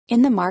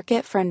In the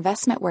market for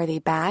investment-worthy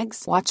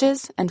bags,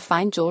 watches, and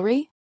fine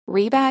jewelry,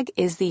 Rebag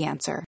is the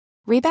answer.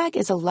 Rebag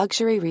is a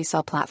luxury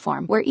resale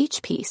platform where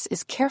each piece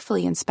is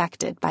carefully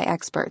inspected by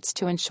experts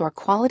to ensure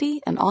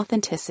quality and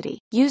authenticity.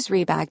 Use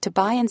Rebag to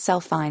buy and sell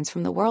finds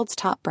from the world's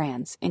top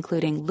brands,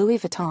 including Louis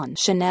Vuitton,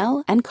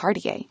 Chanel, and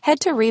Cartier.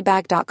 Head to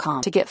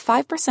Rebag.com to get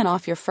 5%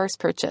 off your first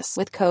purchase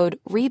with code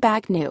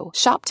REBAGNEW.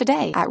 Shop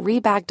today at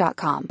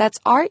Rebag.com. That's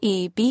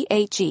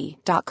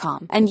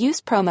REBAG.com. And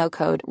use promo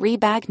code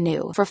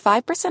REBAGNEW for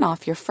 5%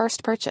 off your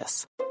first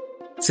purchase.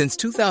 Since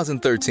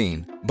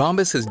 2013,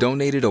 Bombas has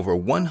donated over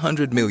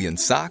 100 million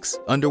socks,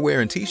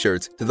 underwear, and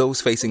T-shirts to those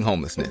facing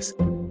homelessness.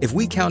 If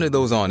we counted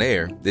those on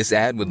air, this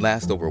ad would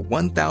last over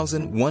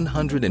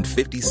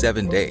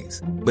 1,157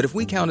 days. But if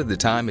we counted the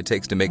time it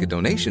takes to make a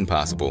donation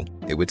possible,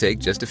 it would take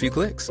just a few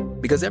clicks.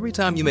 Because every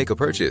time you make a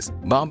purchase,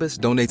 Bombas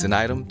donates an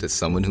item to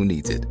someone who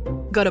needs it.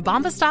 Go to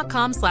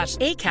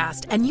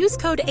bombas.com/ACAST and use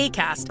code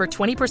ACAST for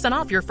 20%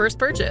 off your first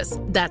purchase.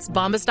 That's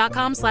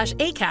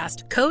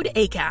bombas.com/ACAST, code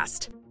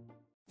ACAST.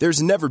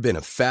 There's never been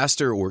a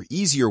faster or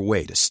easier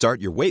way to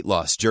start your weight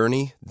loss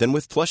journey than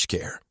with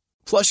PlushCare.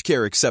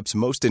 PlushCare accepts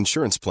most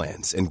insurance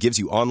plans and gives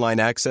you online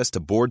access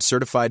to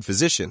board-certified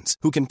physicians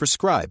who can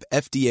prescribe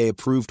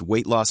FDA-approved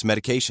weight loss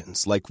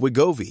medications like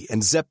Wegovy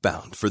and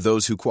Zepbound for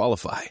those who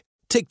qualify.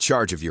 Take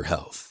charge of your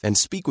health and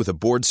speak with a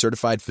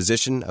board-certified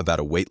physician about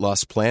a weight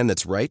loss plan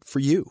that's right for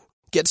you.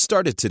 Get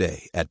started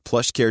today at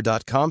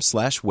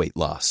plushcare.com/weight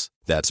loss.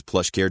 That's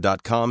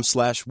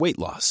plushcare.com/weight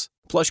loss.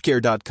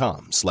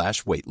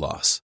 plushcare.com/weight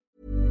loss.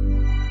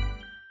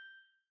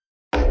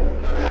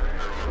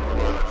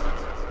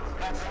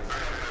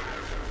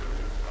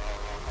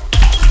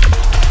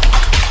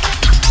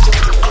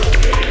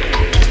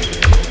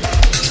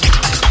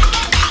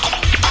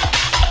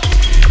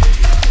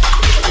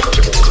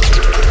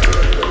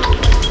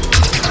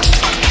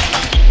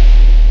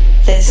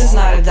 This is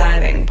not a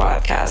diving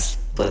podcast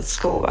with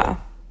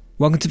Scuba.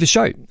 Welcome to the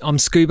show. I'm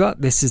Scuba.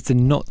 This is the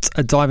Not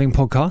a Diving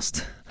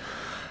podcast.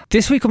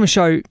 This week on the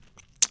show,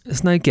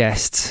 there's no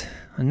guest.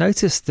 I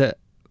noticed that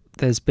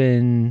there's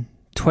been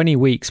 20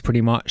 weeks pretty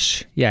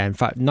much. Yeah, in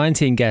fact,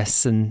 19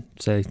 guests and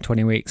so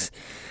 20 weeks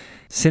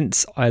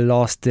since I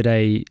last did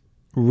a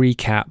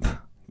recap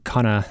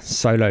kind of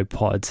solo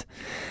pod.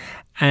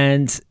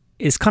 And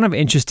it's kind of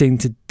interesting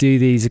to do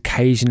these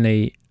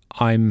occasionally,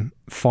 I'm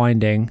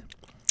finding,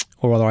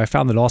 or rather I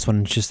found the last one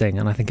interesting,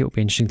 and I think it will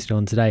be interesting to do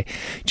on today,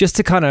 just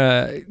to kind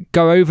of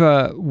go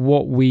over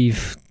what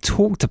we've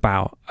talked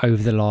about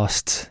over the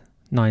last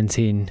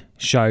 19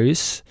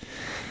 shows,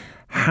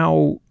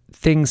 how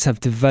things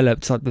have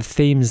developed, like the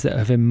themes that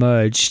have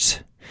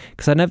emerged,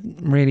 because I never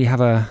really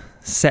have a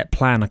set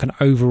plan, like an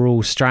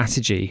overall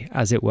strategy,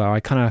 as it were. I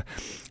kind of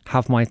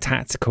have my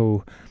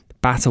tactical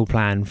battle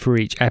plan for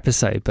each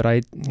episode, but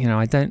I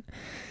don't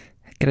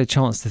get a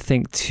chance to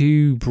think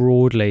too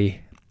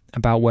broadly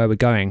about where we're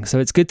going. So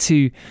it's good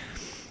to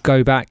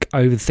go back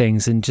over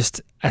things and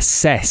just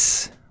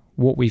assess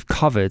what we've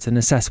covered and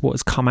assess what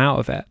has come out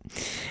of it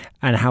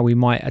and how we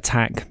might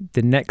attack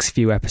the next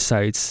few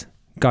episodes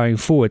going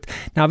forward.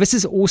 Now, this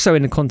is also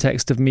in the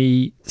context of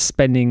me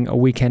spending a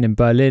weekend in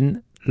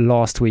Berlin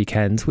last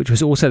weekend, which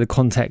was also the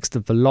context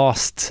of the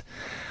last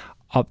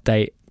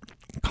update,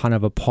 kind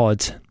of a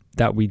pod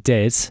that we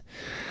did.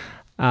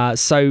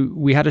 So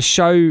we had a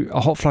show,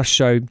 a Hot Flush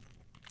show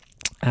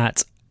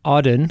at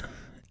Arden,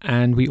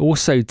 and we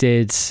also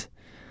did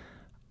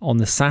on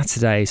the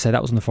Saturday, so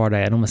that was on the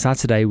Friday, and on the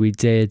Saturday we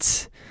did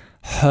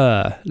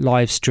Her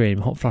live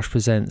stream, Hot Flush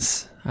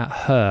Presents at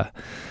Her.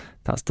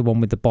 That's the one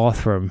with the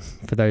bathroom,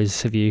 for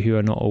those of you who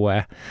are not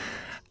aware.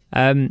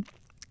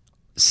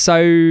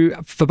 So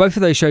for both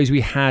of those shows,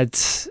 we had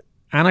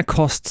Anna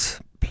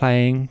Kost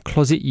playing,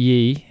 Closet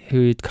Yi,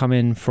 who had come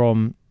in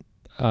from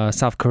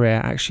South Korea.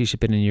 Actually, she'd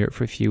been in Europe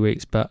for a few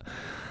weeks, but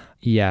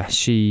yeah,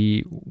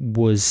 she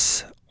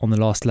was on the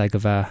last leg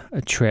of a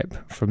trip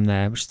from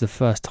there, which is the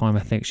first time I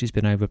think she's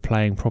been over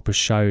playing proper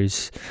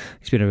shows.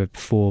 She's been over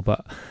before,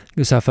 but it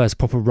was her first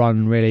proper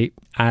run really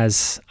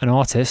as an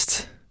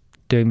artist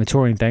doing the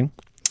touring thing.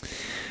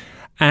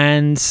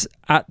 And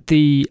at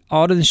the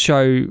Arden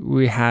show,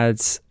 we had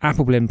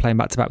Appleblin playing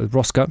back-to-back with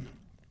Roscoe.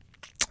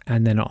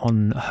 And then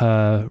on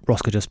Her,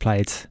 Roscoe just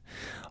played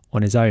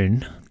on his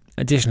own.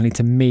 Additionally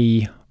to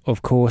me,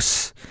 of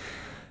course,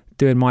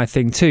 doing my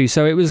thing too.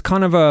 So it was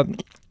kind of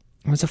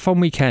it was a fun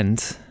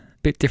weekend,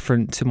 a bit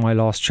different to my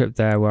last trip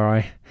there,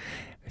 where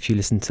if you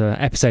listen to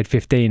episode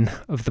 15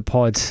 of the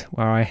pod,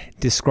 where I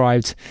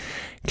described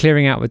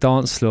clearing out the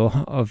dance floor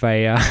of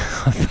a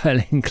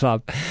Berlin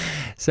club.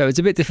 So it's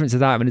a bit different to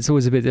that, but it's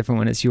always a bit different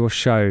when it's your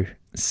show.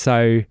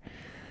 So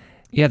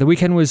yeah, the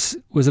weekend was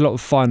a lot of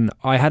fun.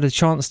 I had a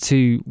chance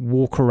to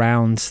walk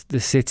around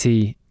the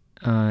city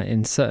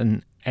in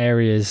certain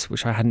areas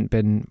which I hadn't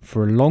been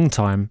for a long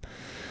time,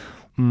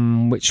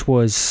 which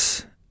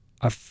was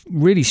a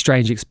really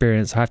strange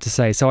experience, I have to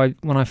say. So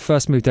when I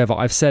first moved over,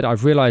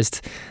 I've realised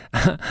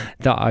that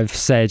I've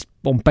said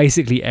on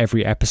basically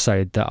every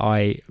episode that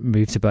I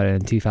moved to Berlin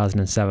in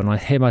 2007. I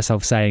hear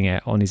myself saying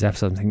it on these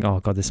episodes and think, oh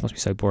God, this must be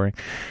so boring.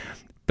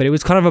 But it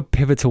was kind of a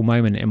pivotal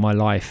moment in my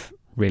life,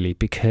 really,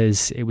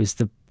 because it was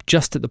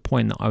just at the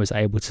point that I was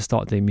able to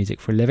start doing music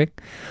for a living.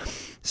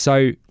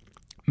 So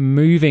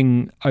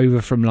moving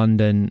over from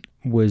London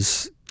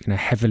was,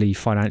 heavily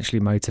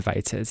financially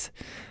motivated.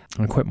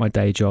 I quit my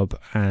day job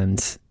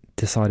and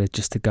decided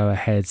just to go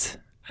ahead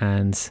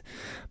and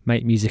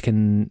make music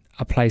in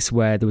a place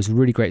where there was a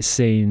really great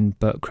scene,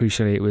 but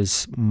crucially it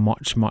was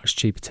much, much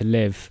cheaper to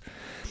live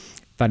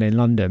than in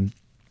London.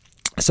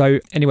 So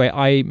anyway,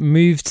 I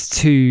moved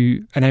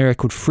to an area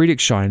called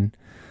Friedrichshain,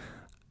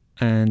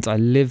 and I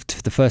lived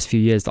for the first few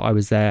years that I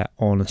was there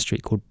on a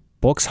street called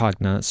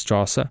Boxhagener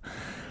Strasse.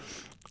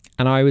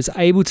 And I was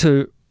able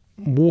to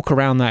walk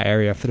around that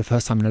area for the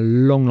first time in a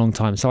long, long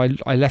time. So I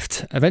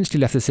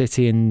eventually left the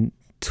city in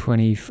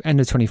end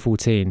of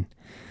 2014.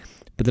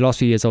 But the last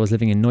few years I was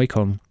living in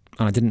Neukölln,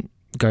 and I didn't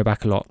go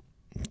back a lot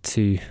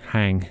to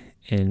hang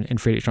in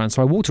Friedrichshain.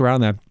 So I walked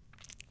around there.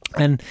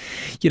 And,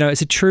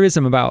 it's a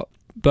truism about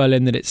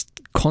Berlin that it's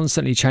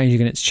constantly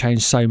changing, and it's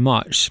changed so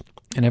much.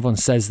 And everyone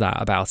says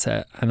that about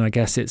it. And I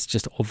guess it's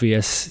just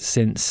obvious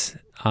since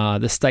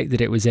the state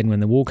that it was in when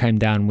the wall came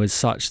down was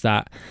such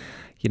that,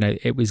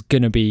 it was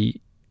going to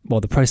be,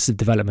 the process of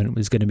development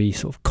was going to be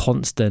sort of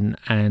constant.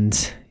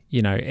 And,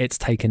 it's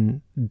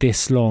taken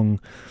this long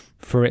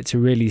for it to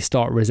really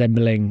start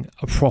resembling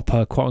a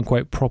proper, quote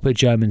unquote, proper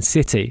German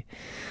city.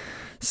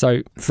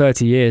 So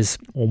 30 years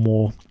or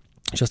more,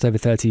 just over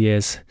 30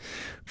 years,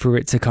 for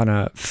it to kind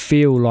of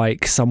feel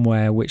like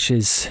somewhere which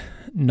is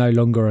no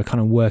longer a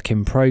kind of work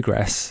in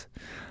progress,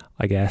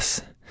 I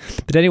guess.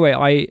 But anyway,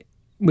 I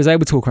was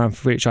able to walk around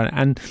Friedrichshain,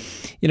 and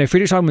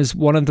Friedrichshain was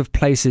one of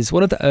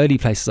the early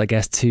places, I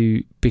guess,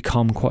 to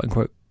become quote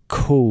unquote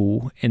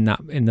cool in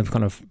the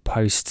kind of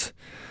post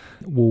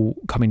wall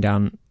coming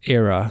down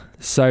era.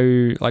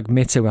 So like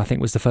Mitte, I think,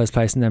 was the first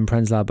place, and then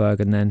Prenzlauer Berg,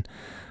 and then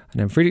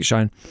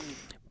Friedrichshain.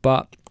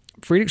 But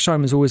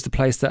Friedrichshain was always the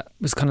place that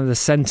was kind of the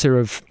center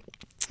of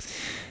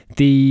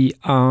the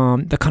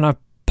kind of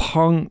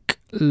punk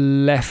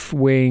left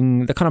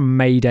wing, the kind of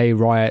May Day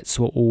riots,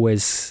 which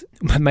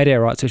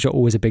are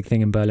always a big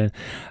thing in Berlin,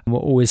 and were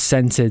always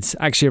centered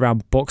actually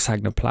around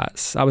Boxhagener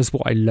Platz. That was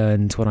what I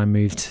learned when I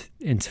moved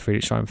into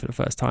Friedrichshain for the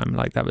first time.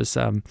 Like that was,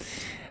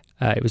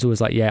 it was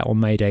always like, on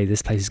May Day,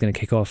 this place is going to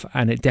kick off.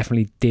 And it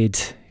definitely did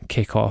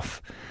kick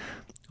off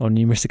on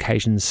numerous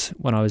occasions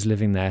when I was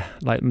living there.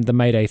 Like the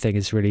May Day thing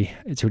it's really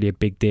a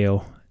big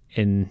deal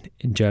in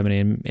Germany,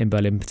 in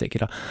Berlin in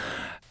particular.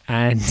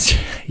 And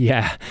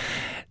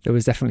there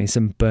was definitely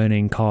some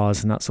burning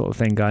cars and that sort of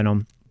thing going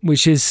on,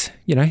 which is,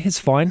 it's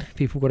fine.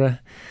 People got to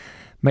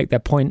make their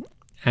point,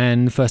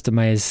 and 1st of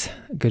May is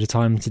as good a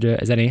time to do it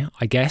as any,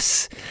 I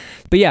guess.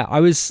 But I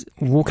was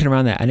walking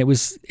around there, and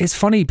it's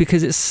funny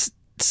because it's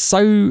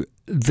so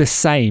the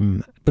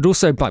same, but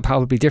also like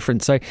palpably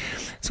different. So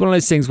it's one of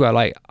those things where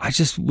like I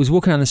just was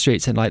walking down the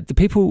streets, and like the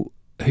people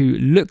who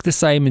look the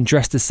same and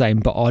dress the same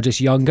but are just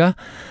younger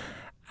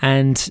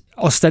and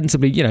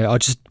ostensibly, are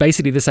just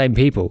basically the same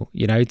people,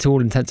 to all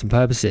intents and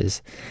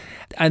purposes.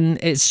 And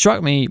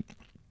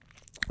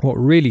what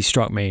really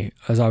struck me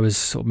as I was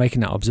sort of making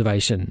that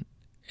observation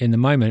in the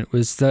moment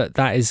was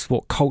that is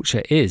what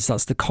culture is.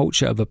 That's the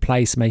culture of a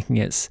place making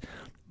its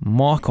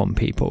mark on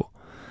people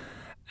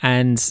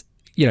and,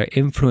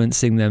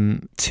 influencing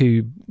them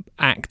to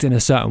act in a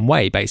certain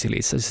way,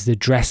 basically. So to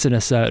dress in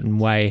a certain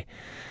way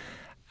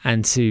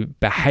and to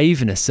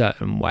behave in a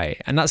certain way.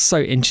 And that's so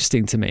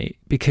interesting to me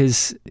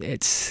because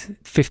it's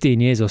 15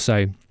 years or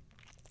so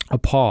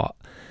apart.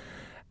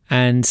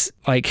 And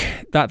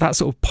like that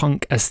sort of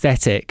punk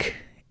aesthetic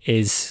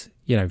is,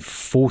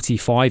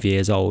 45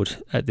 years old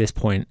at this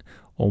point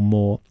or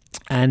more.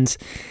 And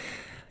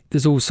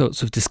there's all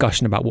sorts of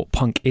discussion about what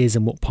punk is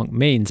and what punk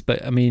means.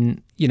 But I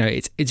mean,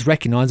 it's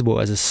recognizable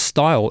as a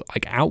style,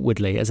 like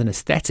outwardly, as an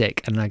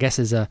aesthetic. And I guess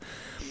as an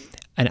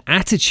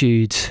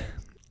attitude,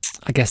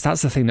 I guess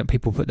that's the thing that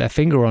people put their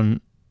finger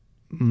on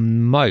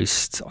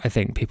most. I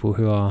think people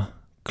who are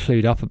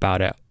clued up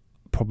about it,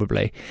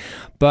 probably.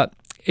 But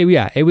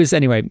it was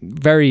anyway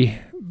very,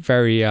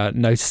 very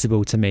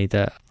noticeable to me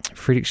that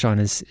Friedrichshain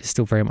is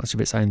still very much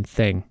of its own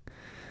thing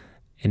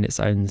in its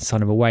own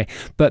kind of a way.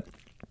 But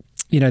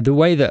the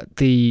way that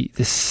the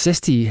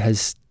city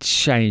has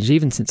changed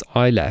even since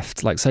I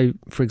left, like, so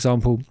for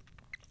example,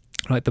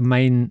 like the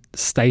main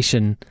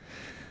station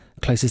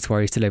closest to where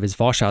I used to live is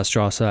Warschauer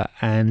Strasse,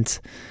 and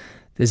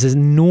there's this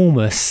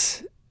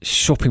enormous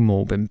shopping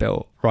mall been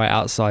built right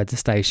outside the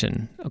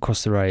station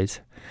across the road.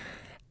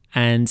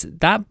 And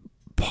that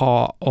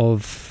part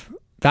of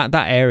that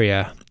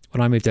area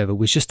when I moved over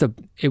was just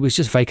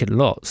vacant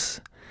lots.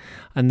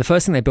 And the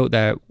first thing they built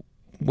there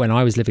when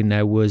I was living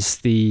there was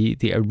the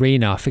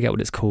arena. I forget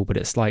what it's called, but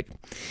it's like,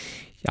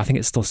 I think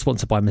it's still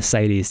sponsored by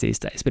Mercedes these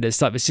days, but it's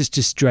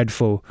just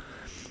dreadful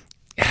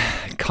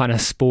kind of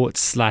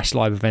sports /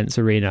 live events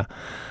arena.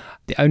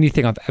 The only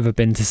thing I've ever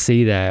been to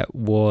see there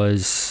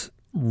was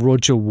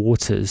Roger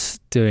Waters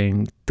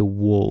doing The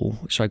Wall,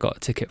 which I got a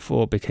ticket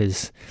for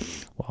because,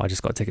 I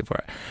just got a ticket for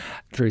it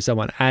through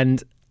someone.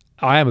 And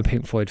I am a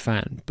Pink Floyd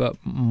fan, but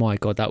my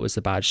God, that was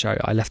a bad show.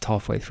 I left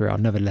halfway through.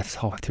 I've never left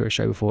halfway through a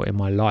show before in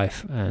my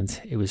life,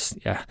 and it was,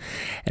 yeah.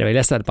 Anyway,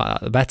 less said about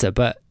that, the better.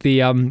 But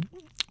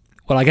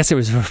well, I guess it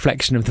was a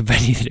reflection of the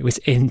venue that it was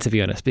in, to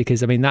be honest,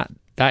 because I mean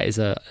that is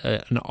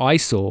an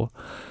eyesore,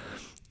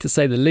 to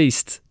say the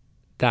least.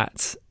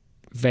 That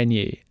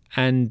venue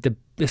and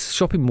this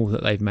shopping mall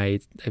that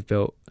they've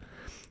built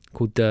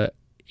called the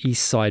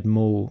East Side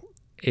Mall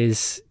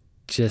is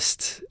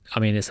just, I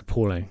mean, it's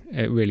appalling.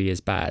 It really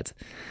is bad.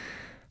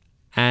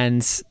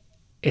 And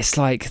it's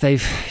like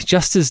they've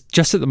just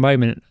at the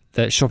moment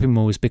that shopping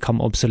malls become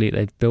obsolete,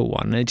 they've built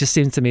one. And it just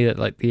seems to me that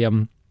like the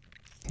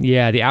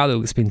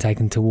outlook that's been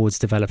taken towards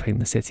developing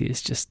the city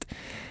is just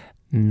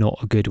not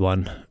a good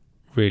one,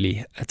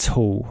 really, at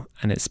all.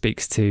 And it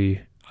speaks to,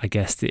 I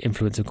guess, the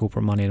influence of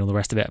corporate money and all the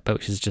rest of it, but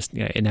which is just,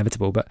 you know,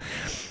 inevitable. But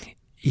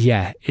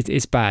yeah,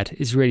 it's bad.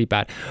 It's really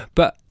bad.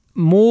 But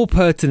more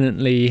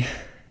pertinently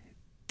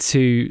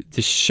to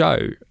the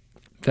show,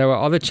 there were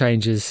other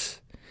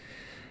changes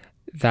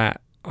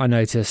that I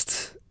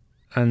noticed,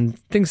 and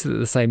things that are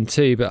the same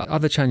too, but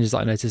other changes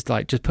that I noticed,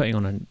 like just putting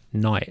on a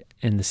night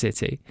in the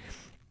city.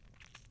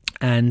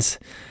 And,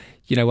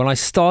 you know, when I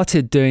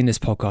started doing this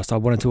podcast, I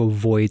wanted to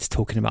avoid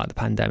talking about the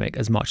pandemic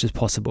as much as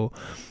possible.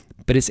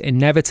 But it's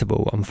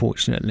inevitable,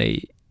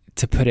 unfortunately,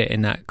 to put it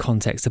in that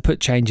context, to put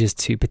changes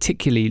to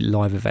particularly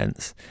live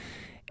events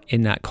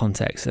in that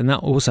context. And that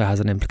also has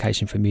an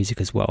implication for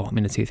music as well. I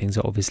mean, the two things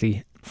are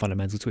obviously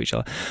fundamental to each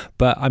other.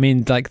 But I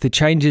mean, like the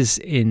changes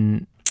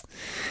in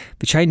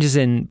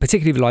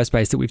particularly the live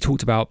space that we've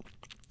talked about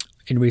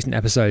in recent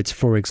episodes,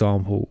 for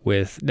example,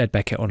 with Ned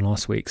Beckett on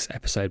last week's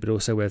episode, but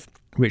also with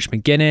Rich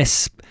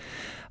McGuinness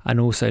and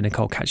also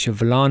Nicole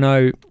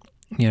Cacciavellano,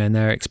 you know, and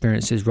their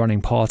experiences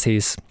running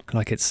parties.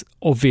 Like, it's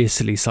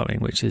obviously something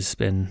which has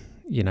been,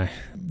 you know,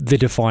 the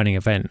defining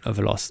event of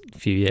the last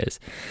few years.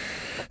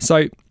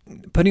 So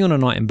putting on a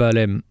night in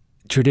Berlin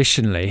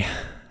traditionally,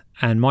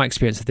 and my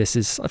experience of this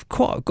is I've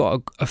got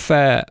a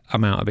fair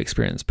amount of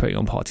experience putting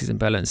on parties in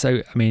Berlin. So,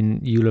 I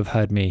mean, you'll have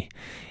heard me,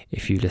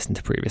 if you listen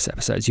to previous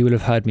episodes, you will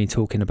have heard me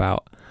talking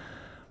about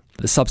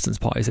the substance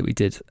parties that we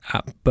did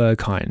at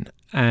Berghain.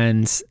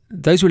 And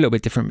those were a little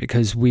bit different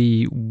because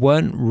we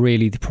weren't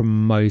really the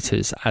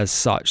promoters as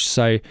such.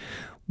 So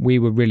we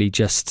were really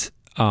just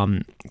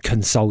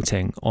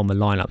consulting on the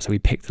lineup. So we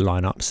picked the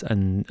lineups,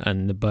 and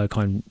the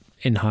Berghain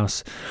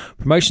in-house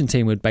promotion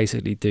team would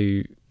basically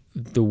do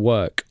the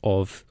work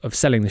of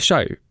selling the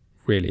show,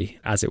 really,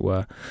 as it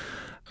were.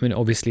 I mean,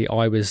 obviously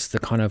I was the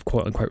kind of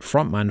quote unquote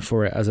frontman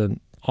for it as an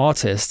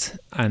artist,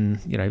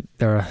 and you know,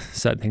 there are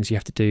certain things you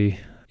have to do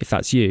if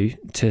that's you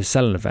to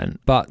sell an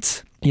event.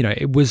 But you know,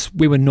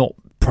 we were not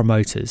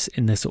promoters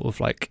in the sort of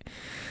like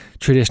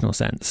traditional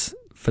sense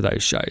for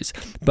those shows.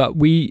 But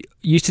we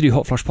used to do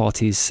hot flush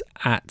parties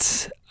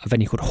at a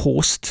venue called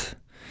Horst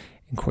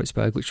in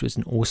Kreuzberg, which was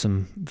an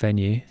awesome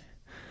venue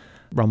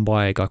run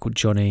by a guy called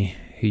Johnny,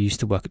 who used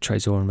to work at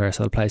Trésor and various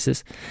other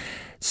places.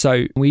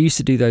 So we used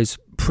to do those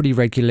pretty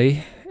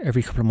regularly.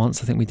 Every couple of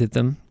months, I think we did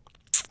them.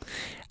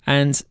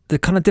 And the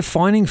kind of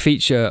defining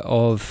feature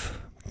of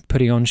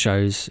putting on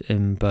shows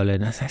in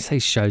Berlin, I say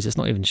shows, it's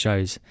not even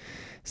shows,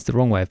 it's the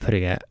wrong way of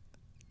putting it.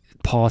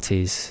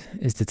 Parties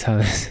is the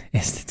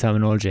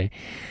terminology.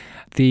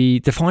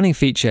 The defining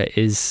feature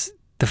is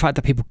the fact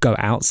that people go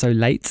out so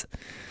late,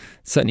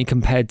 certainly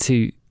compared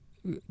to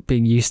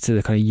being used to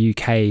the kind of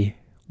UK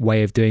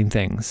way of doing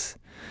things.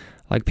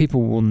 Like,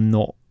 people will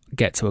not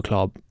get to a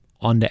club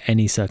under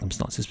any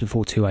circumstances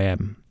before 2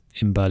 a.m.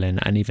 in Berlin,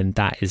 and even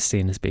that is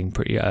seen as being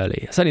pretty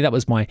early. Certainly that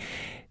was my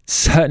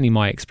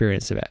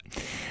experience of it.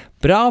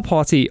 But at our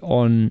party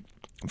on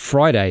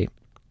Friday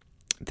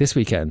this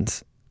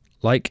weekend,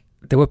 like,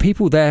 there were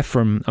people there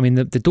from, I mean,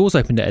 the doors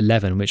opened at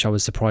 11, which I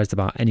was surprised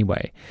about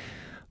anyway,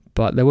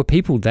 but there were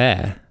people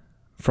there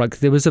for, like,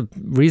 there was a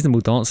reasonable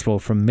dance floor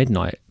from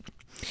midnight,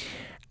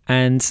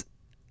 and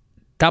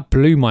that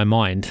blew my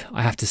mind,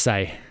 I have to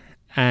say.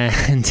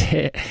 And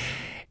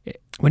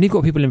when you've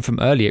got people in from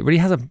early, it really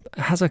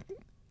has a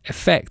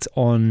effect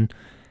on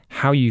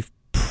how you've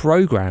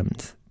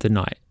programmed the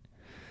night.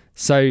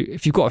 So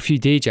if you've got a few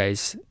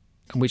DJs,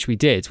 which we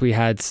did, we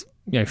had,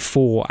 you know,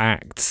 4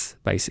 acts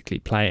basically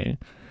playing,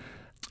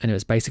 and it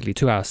was basically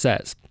 2-hour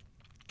sets.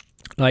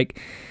 Like,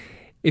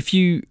 if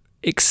you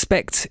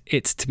expect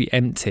it to be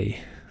empty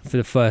for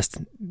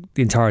the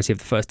entirety of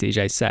the first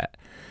DJ set,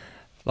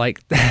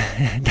 like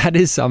that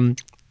is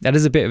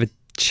a bit of a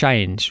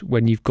change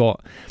when you've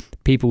got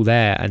people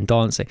there and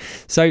dancing.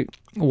 So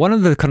one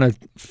of the kind of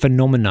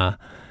phenomena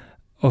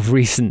of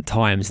recent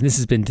times, and this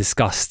has been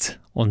discussed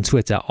on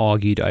Twitter,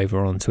 argued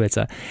over on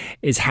Twitter,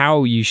 is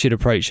how you should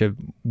approach a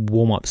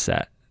warm-up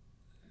set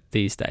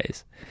these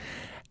days,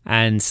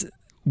 and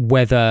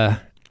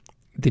whether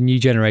the new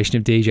generation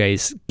of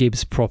DJs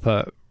gives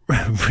proper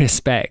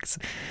respect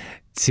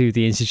to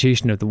the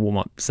institution of the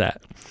warm-up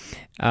set,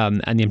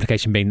 and the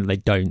implication being that they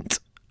don't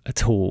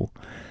at all.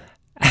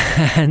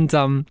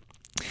 And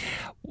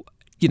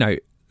you know,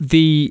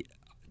 the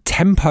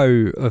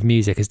tempo of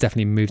music has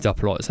definitely moved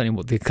up a lot. It's only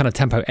what the kind of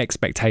tempo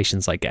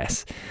expectations, I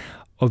guess,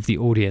 of the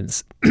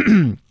audience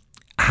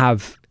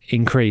have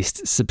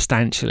increased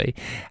substantially.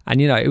 And,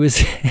 you know,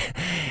 it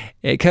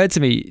occurred to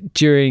me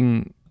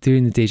during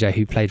doing the DJ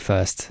who played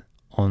first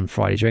on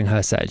Friday during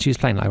her set, she was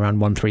playing like around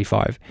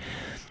 135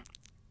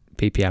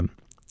 BPM.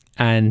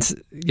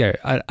 And, you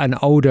know, an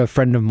older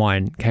friend of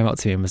mine came up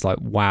to me and was like,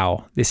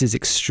 wow, this is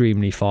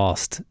extremely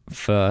fast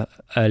for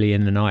early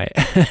in the night.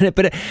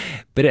 But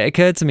it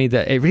occurred to me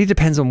that it really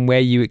depends on where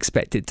you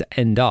expect it to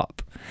end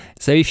up.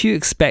 So if you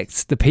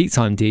expect the peak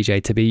time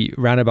DJ to be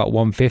around about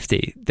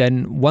 150,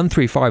 then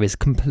 135 is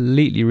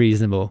completely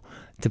reasonable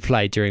to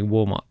play during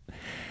warm-up.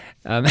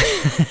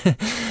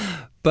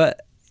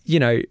 But, you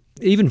know,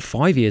 even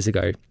 5 years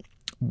ago,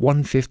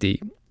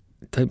 150,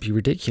 don't be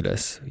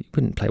ridiculous. You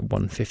wouldn't play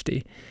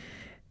 150,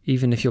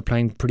 even if you're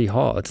playing pretty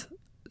hard.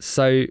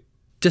 So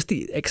just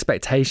the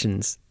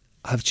expectations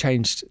have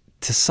changed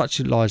to such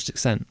a large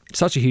extent,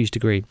 such a huge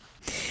degree,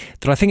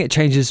 that I think it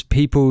changes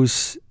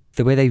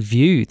the way they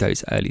view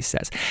those early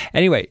sets.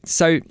 Anyway,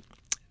 so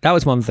that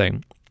was one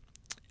thing.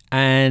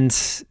 And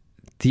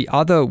the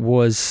other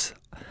was,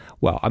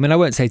 well, I mean, I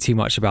won't say too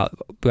much about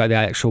the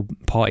actual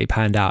party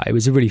panned out. It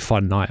was a really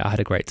fun night. I had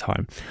a great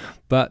time.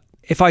 But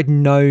if I'd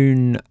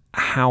known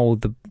how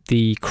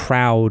the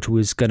crowd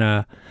was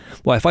gonna,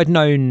 well, if I'd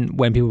known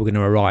when people were going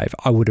to arrive,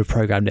 I would have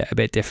programmed it a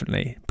bit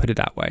differently, put it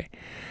that way.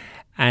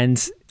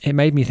 And it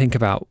made me think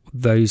about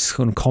those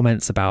kind of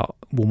comments about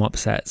warm-up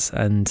sets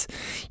and,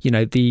 you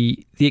know,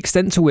 the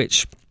extent to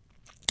which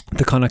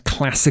the kind of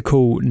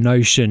classical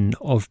notion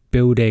of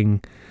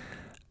building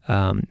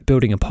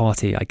a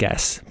party, I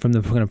guess, from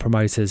the kind of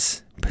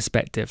promoter's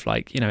perspective,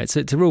 like, you know, it's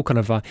a real kind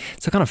of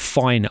it's a kind of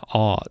fine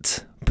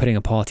art putting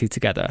a party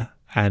together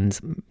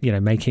and, you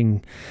know,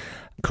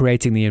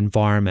 creating the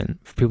environment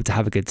for people to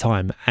have a good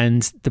time.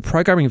 And the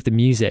programming of the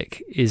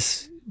music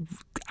is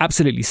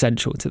absolutely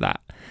central to that.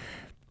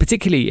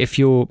 Particularly if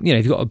you've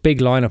got a big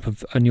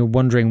lineup and you're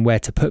wondering where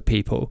to put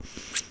people,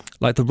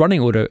 like the running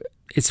order,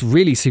 it's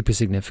really super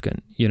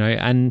significant, you know.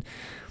 And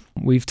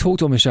we've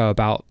talked on the show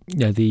about, you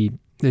know, the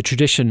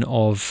tradition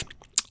of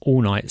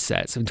all night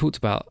sets, and we talked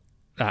about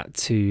that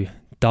to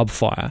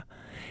Dubfire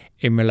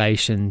in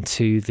relation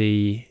to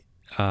the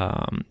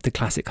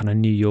classic kind of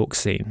New York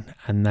scene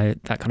and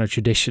that kind of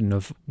tradition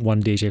of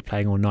one DJ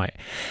playing all night.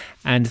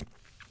 And,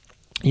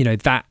 you know,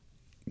 that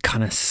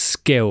kind of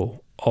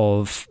skill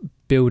of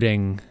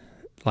building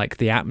like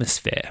the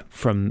atmosphere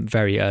from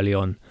very early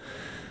on,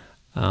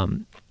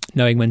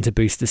 knowing when to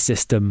boost the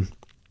system,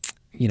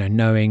 you know,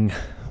 knowing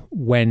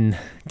when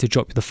to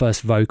drop the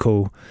first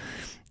vocal,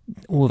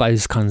 all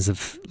those kinds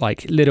of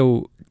like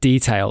little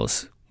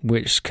details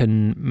which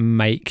can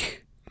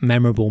make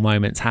memorable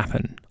moments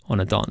happen on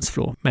a dance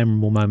floor,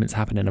 memorable moments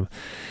happen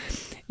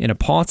in a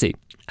party.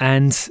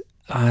 And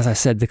as I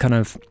said,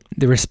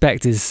 the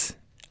respect is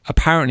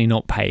apparently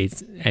not paid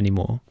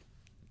anymore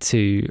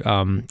to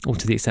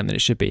the extent that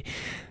it should be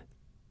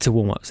to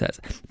warm-up sets.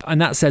 And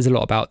that says a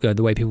lot about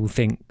the way people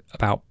think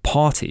about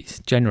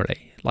parties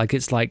generally. Like,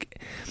 it's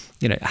like,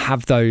 you know,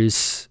 have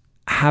those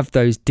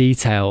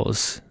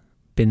details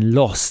been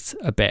lost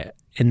a bit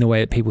in the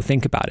way that people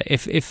think about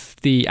it? If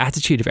the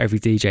attitude of every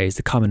DJ is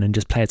to come in and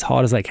just play as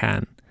hard as they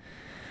can,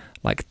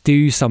 like,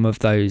 do some of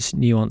those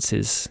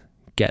nuances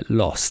get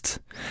lost?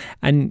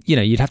 And, you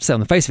know, you'd have to say on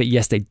the face of it,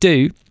 yes, they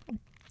do.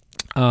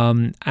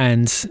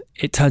 And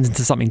it turns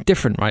into something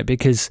different, right?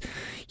 Because,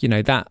 you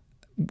know, that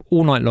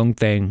all night long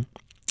thing,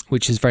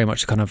 which is very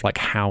much kind of like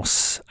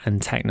house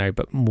and techno,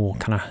 but more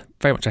kind of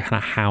very much a kind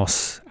of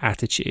house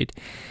attitude,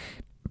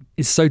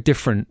 is so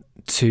different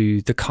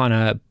to the kind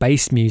of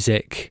bass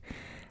music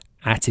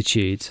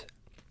attitude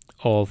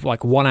of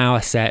like 1 hour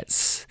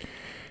sets.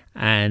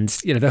 And,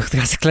 you know,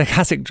 the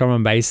classic drum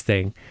and bass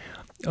thing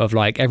of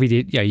like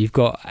you've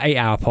got 8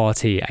 hour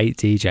party, 8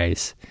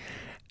 DJs,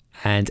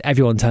 and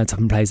everyone turns up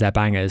and plays their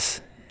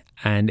bangers,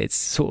 and it's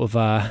sort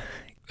of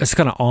it's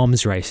kind of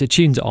arms race, a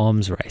tune's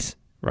arms race,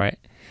 right?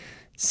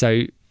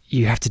 So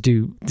you have to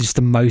do just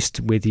the most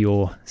with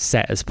your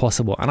set as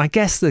possible. And I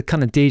guess the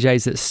kind of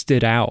DJs that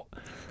stood out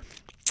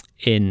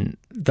in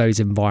those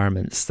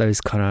environments, those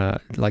kind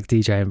of like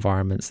DJ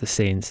environments, the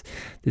scenes,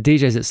 the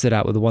DJs that stood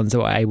out were the ones that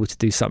were able to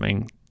do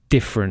something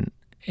different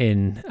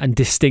and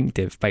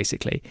distinctive,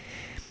 basically,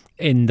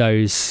 in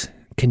those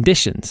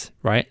conditions,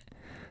 right?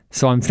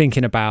 So I'm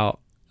thinking about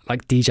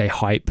like DJ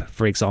Hype,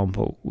 for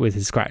example, with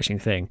his scratching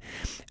thing.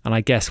 And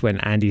I guess when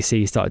Andy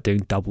C started doing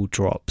double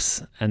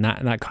drops and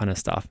that kind of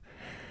stuff,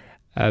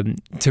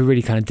 to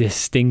really kind of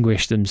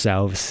distinguish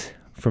themselves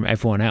from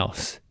everyone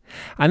else.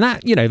 And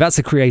that, you know, that's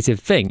a creative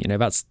thing, you know,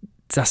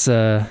 there's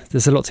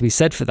a lot to be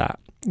said for that,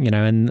 you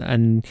know,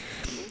 and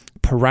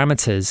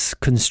parameters,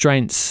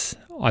 constraints,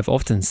 I've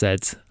often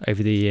said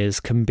over the years,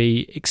 can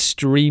be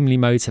extremely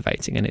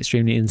motivating and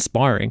extremely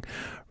inspiring,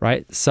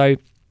 right? So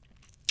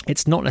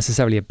it's not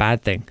necessarily a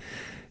bad thing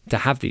to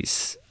have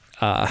these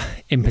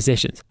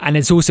impositions. And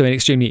it's also an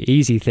extremely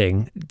easy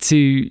thing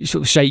to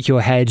sort of shake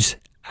your head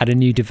at a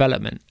new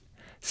development.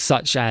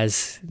 such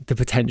as the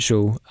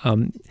potential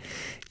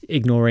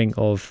ignoring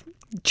of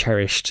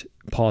cherished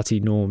party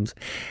norms.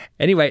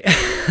 Anyway,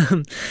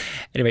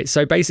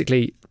 so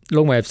basically,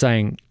 long way of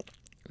saying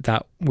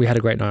that we had a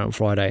great night on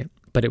Friday,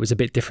 but it was a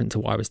bit different to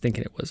what I was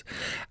thinking it was.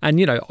 And,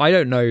 I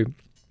don't know.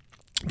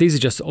 These are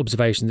just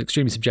observations,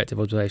 extremely subjective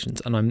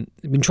observations. And I've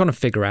been trying to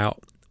figure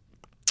out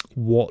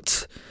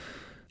what,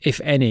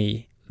 if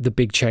any, the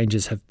big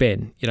changes have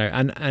been,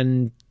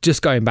 and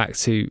just going back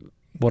to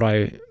what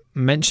I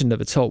mentioned at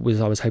the top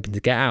was I was hoping to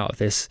get out of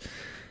this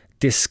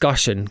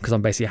discussion, because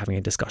I'm basically having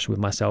a discussion with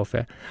myself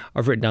here.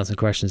 I've written down some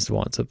questions to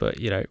answer, but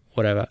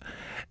whatever.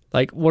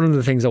 Like, one of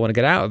the things I want to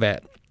get out of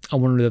it,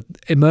 and one of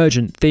the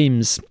emergent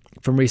themes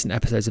from recent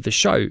episodes of the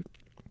show,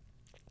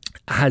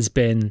 has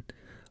been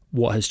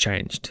what has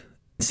changed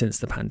since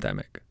the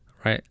pandemic,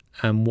 right?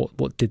 And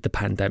what did the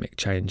pandemic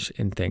change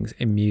in things,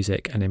 in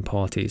music and in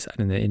parties and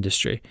in the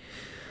industry?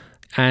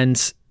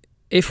 And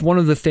if one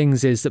of the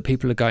things is that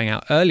people are going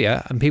out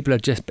earlier and people are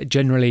just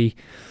generally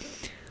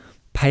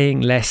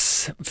paying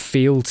less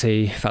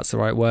fealty, if that's the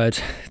right word,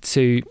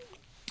 to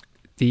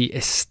the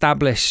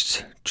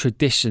established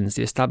traditions,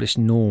 the established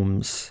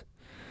norms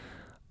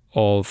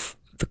of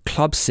the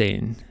club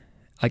scene,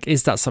 like,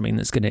 is that something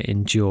that's going to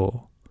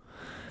endure?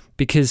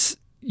 Because,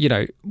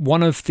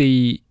 one of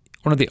the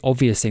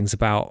obvious things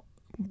about,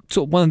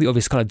 one of the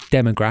obvious kind of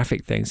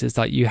demographic things is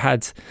that you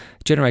had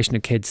a generation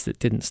of kids that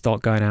didn't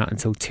start going out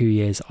until 2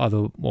 years,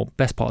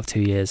 best part of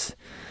 2 years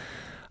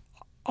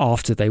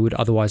after they would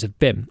otherwise have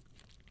been.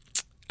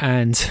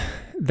 And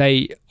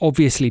they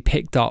obviously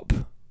picked up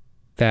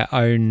their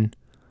own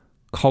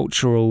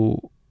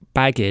cultural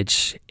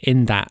baggage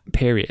in that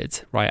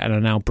period, right? And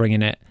are now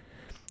bringing it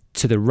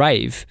to the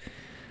rave.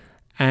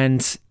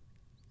 And,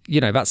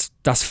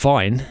 that's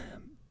fine,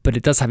 but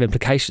it does have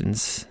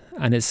implications.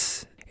 And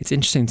it's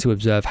interesting to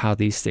observe how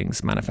these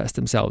things manifest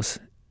themselves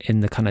in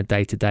the kind of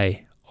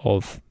day-to-day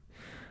of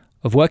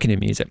working in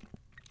music.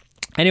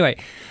 Anyway,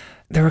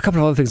 there are a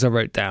couple of other things I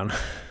wrote down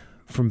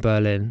from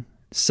Berlin.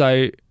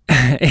 So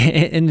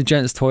in the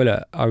gents'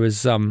 toilet, there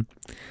was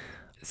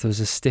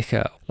a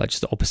sticker like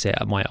just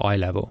opposite at my eye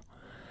level,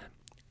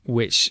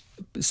 which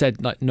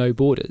said like "No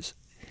Borders."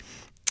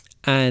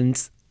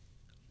 And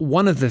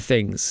one of the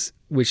things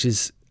which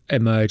is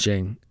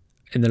emerging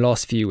in the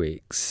last few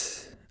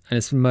weeks, and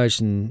it's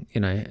emerged in,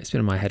 it's been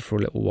in my head for a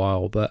little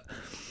while, but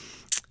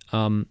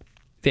the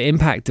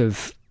impact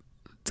of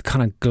the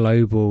kind of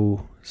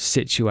global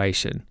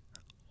situation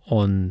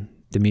on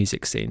the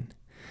music scene,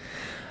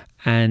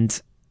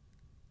 and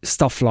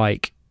stuff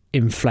like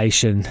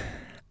inflation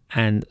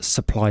and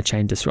supply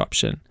chain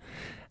disruption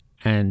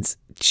and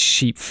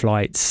cheap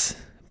flights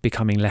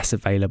becoming less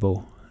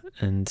available,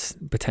 and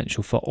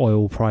potential for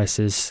oil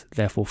prices,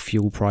 therefore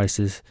fuel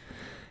prices,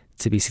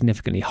 to be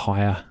significantly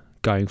higher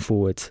going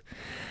forward,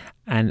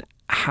 and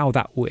how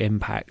that will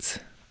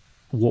impact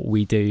what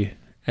we do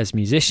as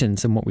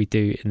musicians and what we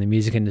do in the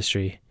music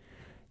industry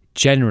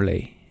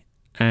generally.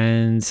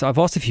 And so I've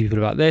asked a few people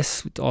about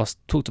this,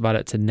 talked about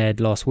it to Ned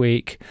last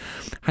week,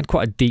 had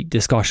quite a deep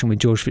discussion with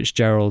George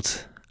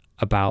Fitzgerald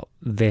about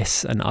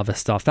this and other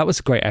stuff. That was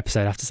a great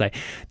episode, I have to say.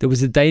 There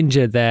was a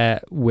danger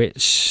there,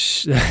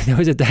 there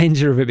was a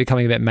danger of it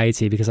becoming a bit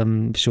matey, because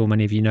I'm sure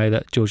many of you know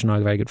that George and I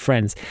are very good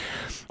friends.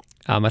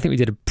 I think we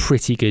did a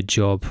pretty good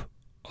job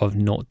of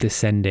not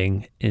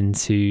descending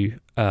into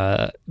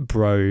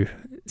bro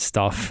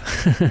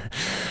stuff.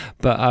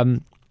 But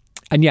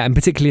and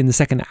particularly in the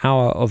second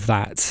hour of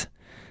that,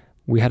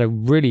 we had a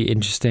really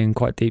interesting,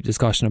 quite deep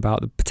discussion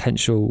about the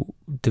potential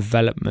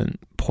development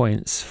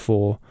points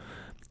for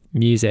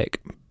music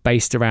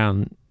based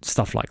around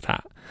stuff like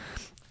that.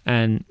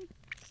 And,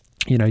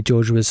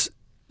 George was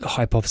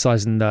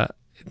hypothesizing that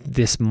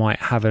this might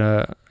have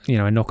a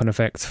knock-on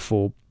effect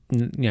for,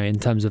 in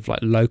terms of like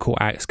local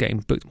acts getting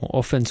booked more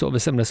often, sort of a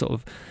similar sort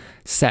of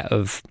set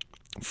of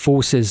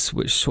forces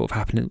which sort of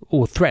happened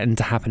or threatened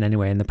to happen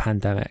anyway in the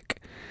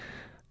pandemic.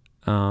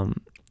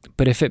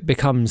 But if it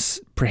becomes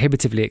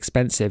prohibitively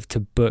expensive to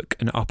book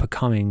an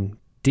up-and-coming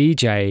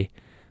DJ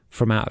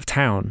from out of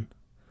town,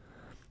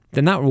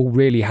 then that will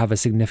really have a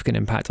significant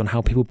impact on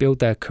how people build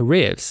their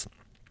careers,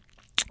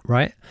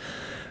 right?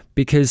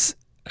 Because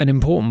an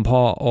important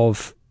part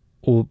of,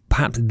 or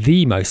perhaps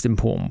the most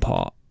important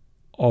part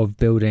of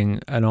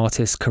building an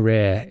artist's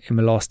career in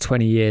the last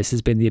 20 years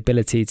has been the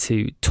ability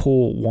to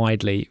tour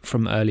widely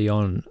from early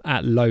on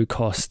at low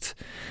cost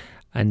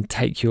and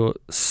take your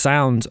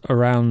sound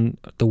around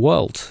the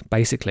world,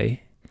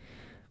 basically,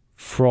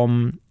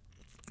 from,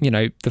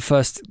 the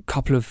first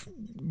couple of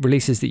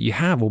releases that you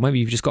have, or maybe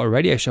you've just got a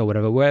radio show or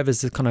whatever, wherever there's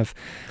the kind of,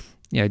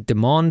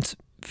 demand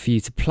for you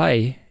to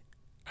play,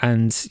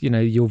 and,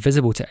 you're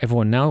visible to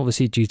everyone now,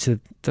 obviously, due to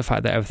the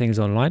fact that everything is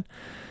online.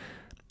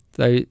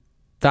 So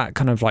that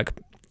kind of like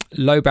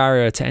low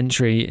barrier to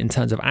entry in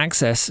terms of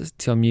access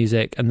to your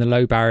music, and the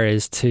low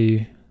barriers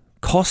to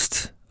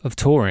cost of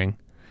touring.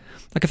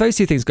 Like, if those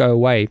two things go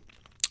away,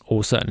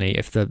 or certainly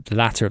if the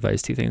latter of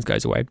those two things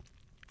goes away,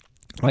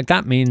 like,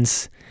 that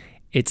means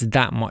it's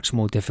that much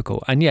more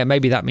difficult. And yeah,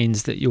 maybe that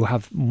means that you'll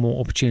have more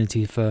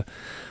opportunity for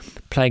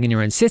playing in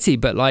your own city,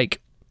 but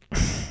like,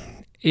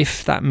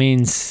 if that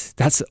means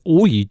that's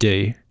all you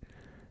do,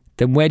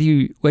 then where do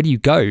you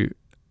go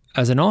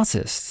as an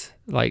artist?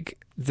 Like,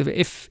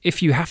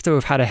 if you have to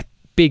have had a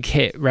big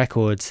hit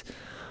record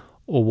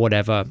or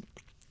whatever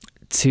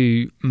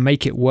to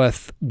make it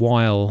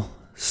worthwhile,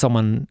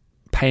 someone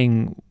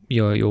paying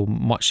your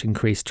much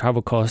increased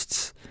travel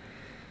costs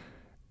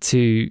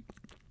to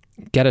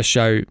get a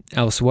show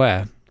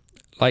elsewhere,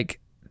 like,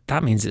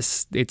 that means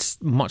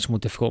it's much more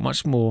difficult,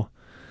 much more,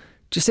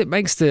 just it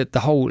makes the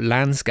whole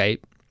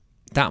landscape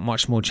that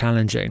much more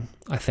challenging,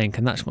 I think,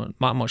 and that's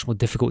much more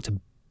difficult to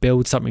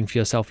build something for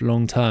yourself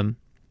long term.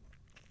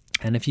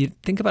 And if you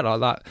think about it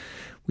like that,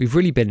 we've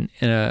really been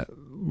in a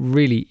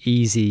really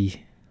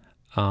easy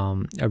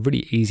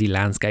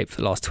landscape for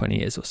the last 20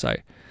 years or so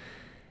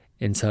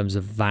in terms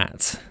of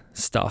that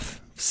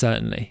stuff,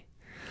 certainly.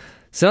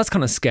 So that's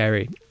kind of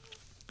scary,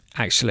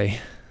 actually,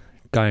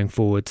 going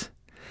forward.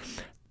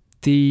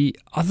 The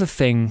other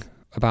thing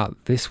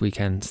about this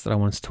weekend that I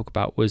wanted to talk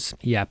about was,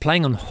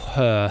 playing on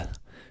Hör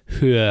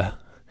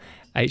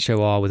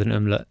HOR with an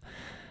umlaut.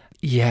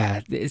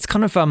 Yeah, it's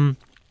kind of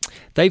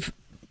they've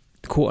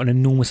caught an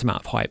enormous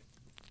amount of hype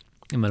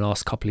in the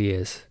last couple of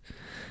years.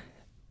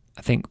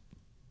 I think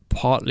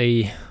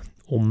partly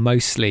or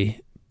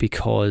mostly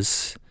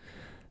because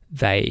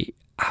they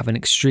have an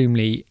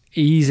extremely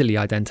easily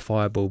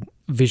identifiable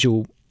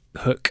visual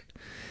hook,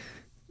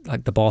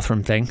 like the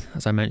bathroom thing,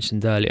 as I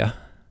mentioned earlier.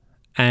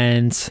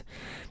 And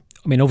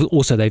I mean,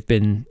 also they've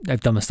done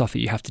the stuff that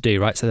you have to do,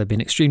 right? So they've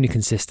been extremely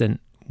consistent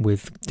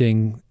with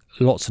doing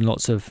lots and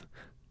lots of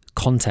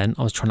content.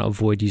 I was trying to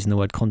avoid using the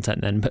word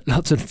content then, but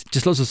lots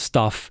of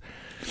stuff.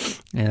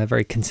 They're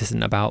very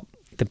consistent about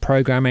the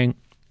programming.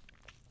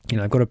 You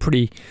know, I've got a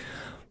pretty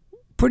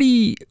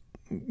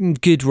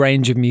good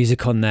range of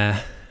music on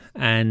there,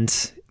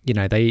 and you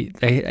know,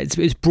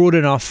 it's broad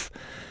enough,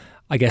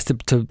 I guess, to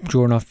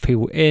draw enough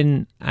people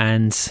in,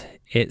 and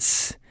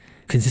it's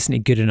consistently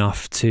good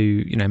enough to,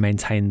 you know,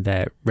 maintain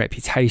their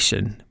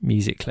reputation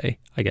musically,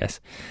 I guess.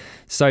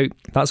 So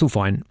that's all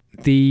fine.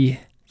 The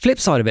flip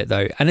side of it,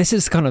 though, and this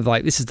is the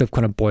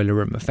kind of Boiler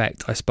Room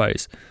effect, I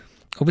suppose.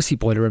 Obviously,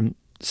 Boiler Room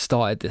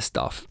started this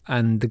stuff,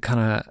 and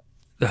the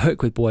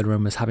hook with Boiler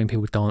Room was having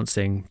people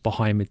dancing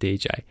behind the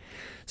DJ.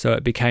 So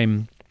it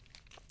became,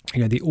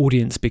 you know, the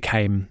audience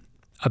became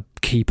a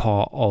key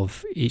part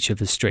of each of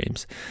the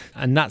streams,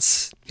 and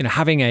that's, you know,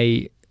 having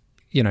a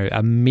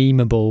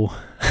memeable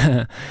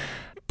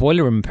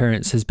Boiler Room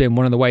appearance has been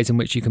one of the ways in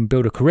which you can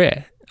build a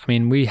career. I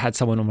mean, we had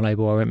someone on the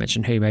label, I won't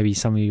mention who, maybe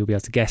some of you will be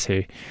able to guess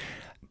who,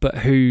 but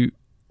who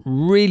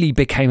really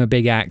became a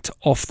big act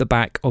off the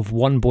back of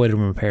one Boiler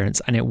Room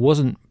appearance. And it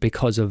wasn't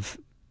because of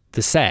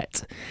the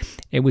set,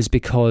 it was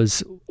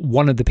because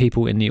one of the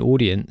people in the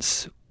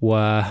audience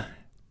were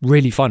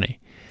really funny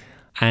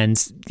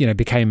and, you know,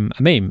 became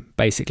a meme,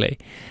 basically.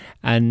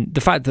 And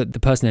the fact that the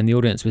person in the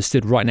audience was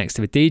stood right next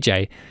to the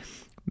DJ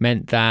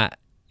meant that,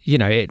 you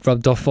know, it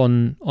rubbed off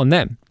on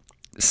them.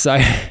 So,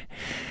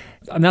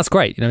 and that's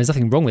great. You know, there's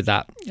nothing wrong with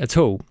that at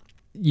all.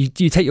 You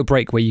take your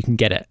break where you can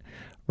get it,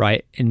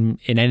 right? In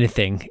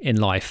anything in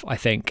life, I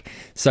think.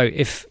 So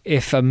if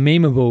a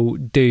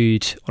memeable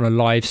dude on a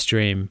live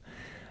stream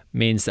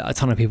means that a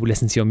ton of people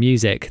listen to your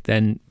music,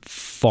 then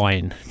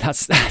fine.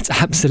 That's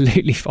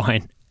absolutely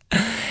fine.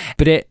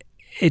 But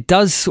it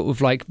does sort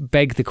of like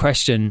beg the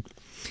question,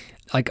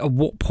 like, at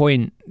what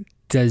point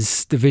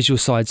does the visual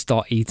side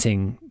start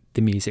eating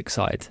the music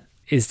side?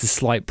 Is the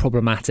slight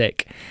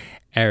problematic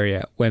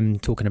area when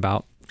talking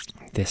about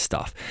this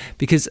stuff.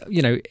 Because,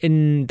 you know,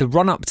 in the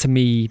run up to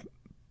me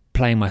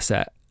playing my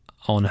set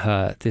on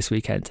Her this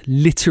weekend,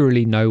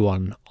 literally no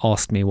one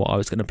asked me what I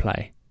was going to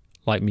play,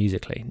 like,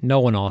 musically. No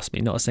one asked me,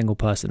 not a single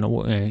person. Have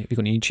you got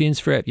any tunes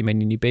for it? Have you made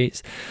any new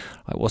beats?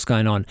 Like, what's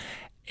going on?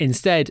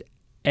 Instead,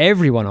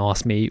 everyone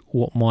asked me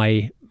what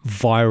my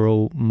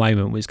viral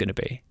moment was going to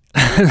be.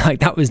 Like,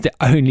 that was the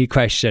only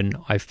question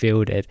I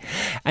fielded.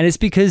 And it's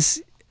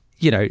because,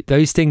 you know,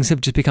 those things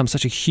have just become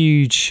such a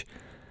huge,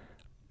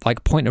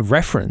 like, point of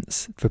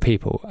reference for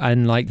people.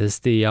 And like, there's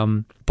the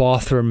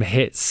bathroom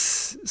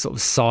hits sort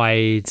of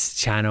side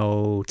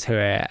channel to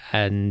it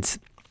and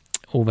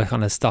all the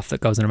kind of stuff that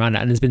goes on around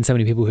it. And there's been so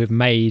many people who have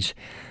made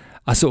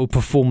a sort of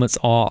performance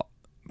art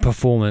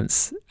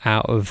performance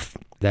out of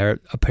their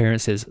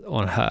appearances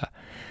on Her.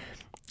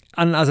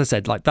 And as I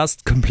said, like, that's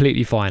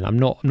completely fine. I'm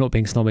not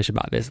being snobbish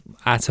about this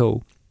at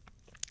all.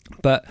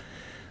 But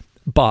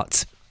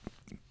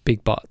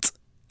big but,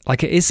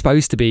 like, it is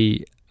supposed to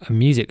be a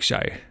music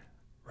show,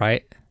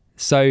 right?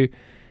 So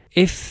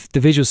if the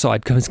visual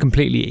side has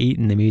completely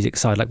eaten the music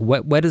side, like,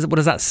 what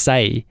does that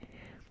say?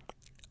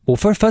 Well,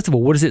 first of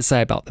all, what does it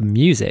say about the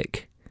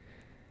music?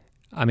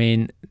 I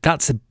mean,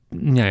 that's a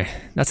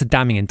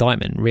damning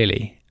indictment,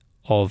 really,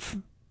 of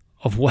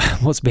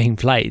what's being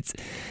played.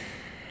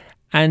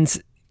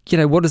 And, you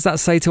know, what does that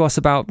say to us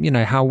about, you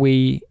know,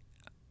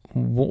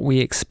 what we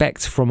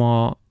expect from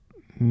our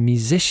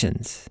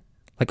musicians?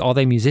 Like, are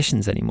they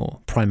musicians anymore,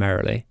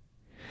 primarily?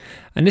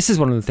 And this is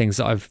one of the things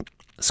that I've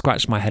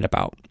scratched my head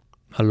about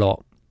a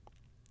lot.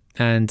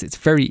 And it's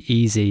very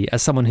easy,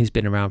 as someone who's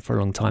been around for a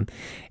long time,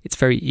 it's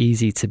very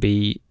easy to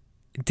be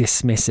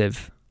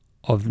dismissive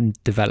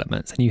of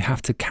developments, and you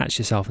have to catch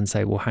yourself and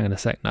say, well, hang on a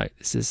sec, no,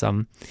 this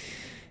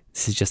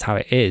is just how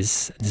it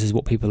is. This is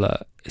what people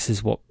are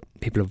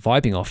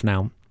vibing off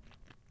now.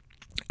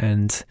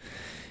 And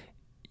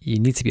you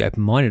need to be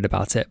open-minded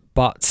about it.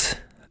 But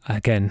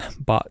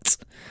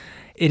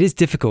it is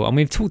difficult. And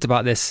we've talked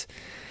about this.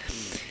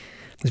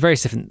 There's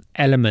various different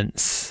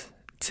elements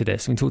to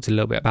this. We talked a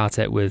little bit about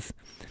it with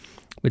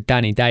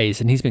Danny Days,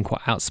 and he's been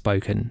quite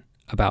outspoken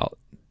about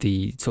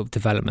the sort of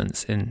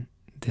developments in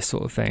this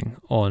sort of thing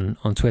on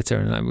Twitter.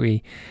 And like,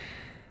 we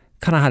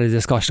kind of had a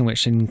discussion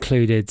which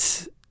included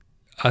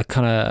a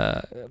kind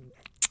of,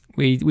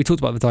 we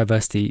talked about the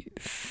diversity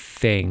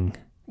thing,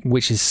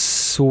 which is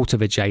sort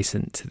of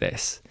adjacent to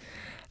this.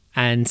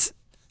 And,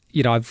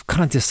 you know, I've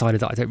kind of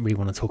decided that I don't really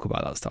want to talk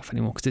about that stuff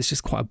anymore because it's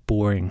just quite a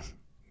boring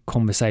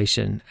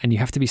conversation, and you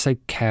have to be so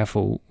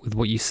careful with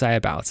what you say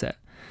about it,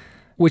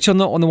 which on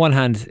the one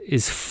hand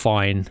is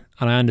fine,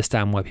 and I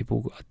understand why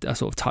people are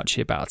sort of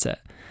touchy about it.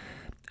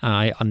 And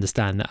I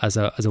understand that as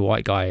a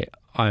white guy,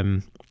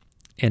 I'm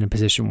in a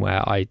position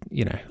where I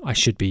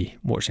should be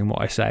watching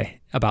what I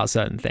say about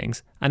certain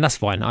things, and that's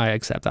fine. I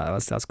accept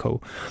that. That's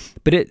cool.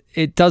 But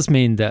it does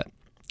mean that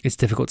it's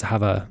difficult to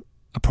have a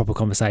proper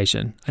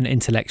conversation, an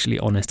intellectually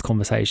honest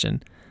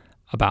conversation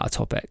about a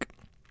topic.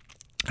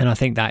 And I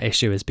think that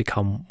issue has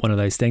become one of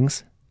those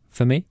things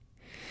for me.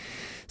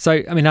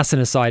 So, I mean, that's an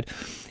aside.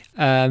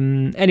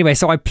 Anyway,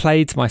 so I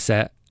played my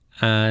set,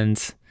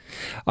 and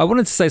I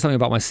wanted to say something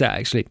about my set,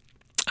 actually.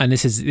 And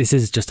this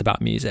is just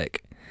about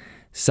music.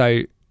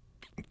 So,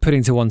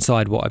 putting to one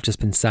side what I've just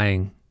been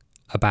saying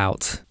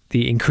about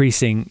the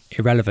increasing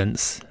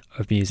irrelevance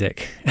of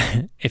music,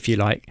 if you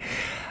like,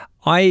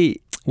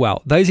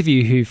 those of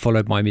you who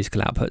followed my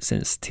musical output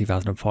since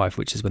 2005,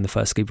 which is when the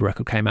first Scuba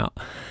record came out,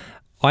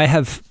 I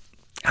have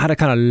had a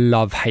kind of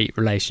love-hate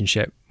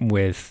relationship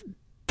with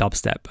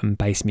dubstep and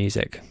bass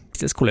music.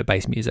 Let's call it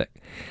bass music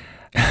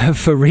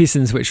for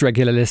reasons which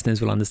regular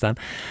listeners will understand.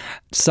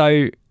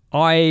 So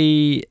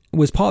I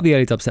was part of the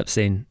early dubstep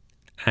scene,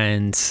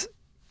 and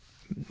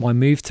my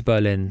move to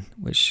Berlin,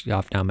 which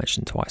I've now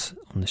mentioned twice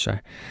on the show,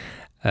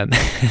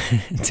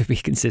 to be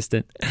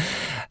consistent,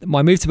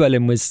 my move to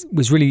Berlin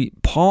was really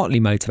partly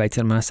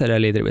motivated. I mean, I said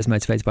earlier that it was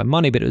motivated by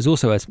money, but it was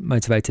also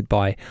motivated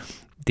by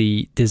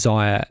the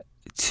desire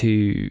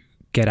to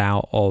get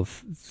out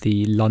of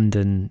the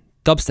London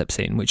dubstep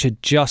scene, which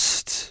had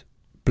just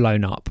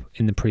blown up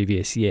in the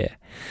previous year.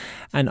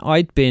 And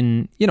I'd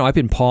been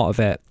part of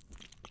it,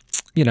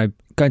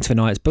 going to the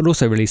nights, but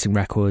also releasing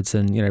records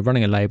and,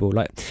 running a label.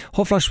 Like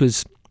Hot Flush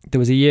there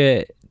was a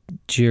year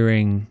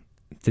during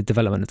the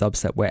development of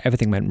dubstep where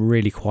everything went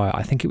really quiet.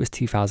 I think it was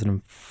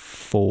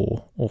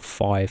 2004 or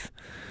 5.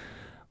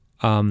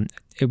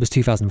 It was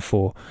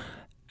 2004.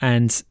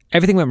 And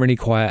everything went really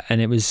quiet, and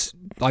it was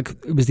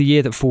the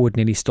year that Forward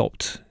nearly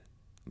stopped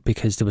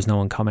because there was no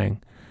one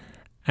coming.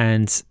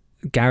 And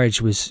Garage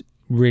was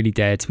really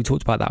dead. We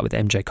talked about that with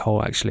MJ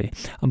Cole, actually.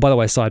 And by the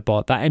way,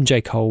 sidebar, that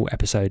MJ Cole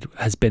episode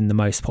has been the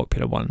most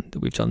popular one that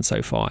we've done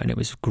so far, and it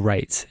was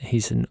great.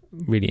 He's a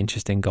really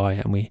interesting guy,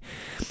 and we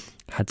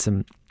had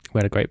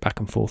a great back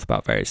and forth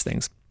about various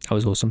things. That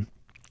was awesome.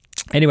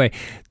 Anyway,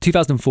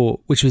 2004,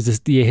 which was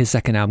the year his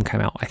second album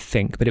came out, I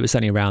think, but it was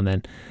certainly around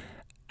then.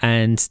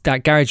 And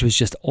that Garage was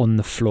just on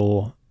the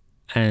floor,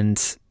 and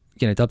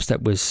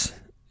dubstep was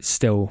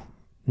still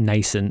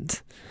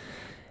nascent,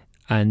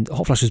 and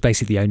Hot Flush was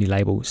basically the only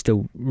label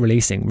still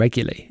releasing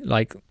regularly,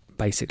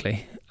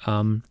 basically,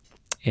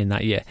 in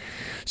that year.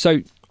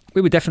 So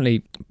we were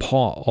definitely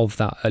part of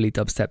that early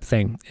dubstep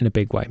thing in a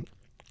big way.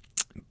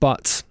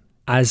 But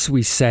as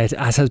we said,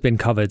 as has been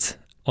covered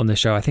on the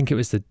show, I think it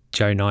was the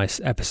Joe Nice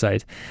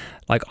episode,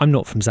 I'm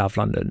not from South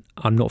London,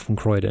 I'm not from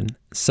Croydon,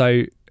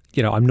 so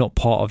I'm not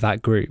part of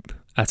that group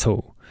at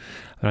all.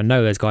 And I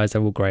know those guys,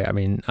 they're all great. I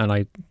mean, and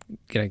I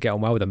get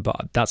on well with them,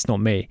 but that's not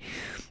me.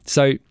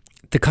 So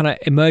the kind of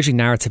emerging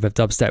narrative of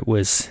dubstep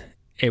was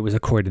a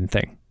Croydon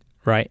thing,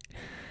 right?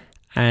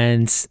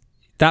 And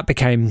that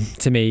became,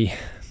 to me,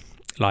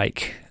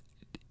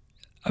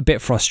 a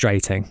bit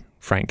frustrating,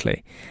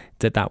 frankly,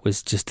 that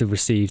was just the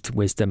received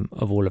wisdom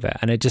of all of it.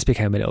 And it just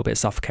became a little bit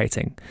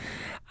suffocating.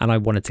 And I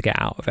wanted to get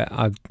out of it.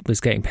 I was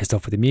getting pissed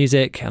off with the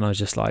music, and I was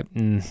just like,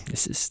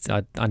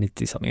 I need to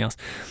do something else.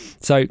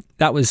 So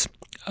that was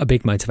a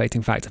big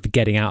motivating factor for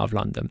getting out of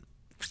London,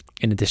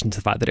 in addition to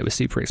the fact that it was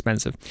super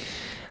expensive.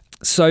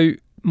 So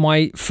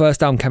my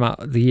first album came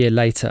out the year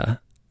later,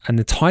 and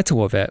the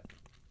title of it,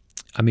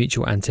 A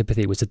Mutual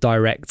Antipathy, was a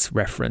direct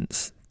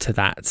reference to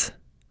that,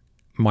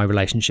 my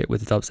relationship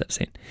with the dubstep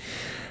scene.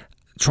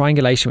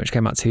 Triangulation, which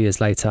came out 2 years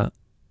later,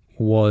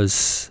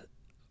 was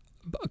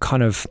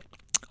kind of,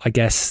 I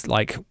guess,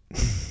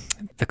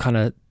 the kind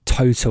of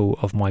total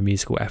of my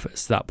musical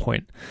efforts to that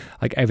point.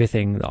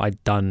 Everything that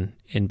I'd done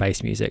in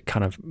bass music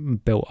kind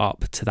of built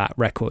up to that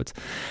record.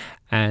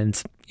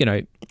 And,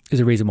 there's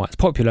a reason why it's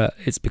popular.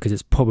 It's because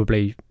it's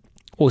probably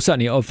or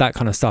certainly of that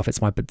kind of stuff, it's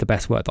the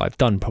best work that I've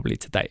done probably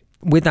to date.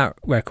 With that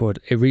record,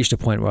 it reached a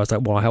point where I was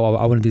like, well,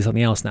 I want to do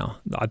something else now.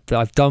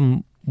 I've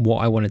done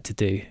what I wanted to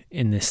do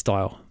in this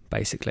style,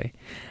 basically,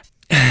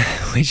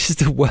 which is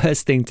the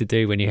worst thing to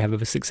do when you have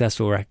a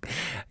successful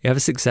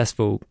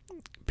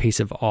piece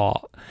of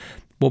art.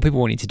 What people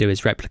want you to do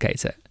is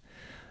replicate it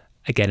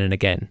again and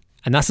again,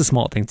 and that's a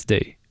smart thing to do,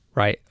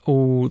 right?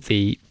 All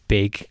the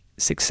big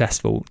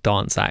successful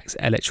dance acts,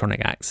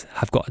 electronic acts,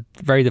 have got a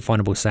very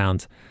definable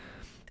sound,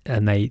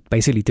 and they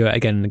basically do it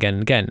again and again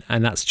and again.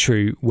 And that's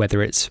true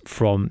whether it's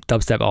from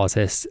dubstep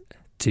artists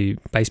to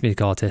bass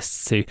music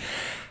artists to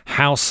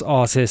house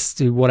artists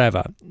to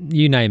whatever,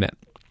 you name it.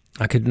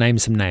 I could name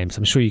some names.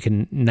 I'm sure you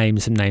can name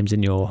some names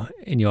in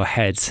your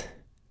head,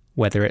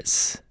 whether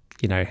it's,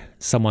 you know,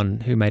 someone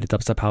who made a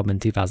dubstep album in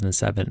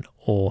 2007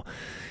 or,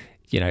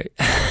 you know,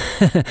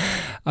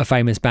 a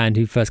famous band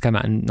who first came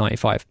out in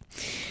 95.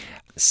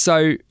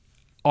 So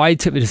I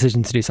took the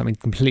decision to do something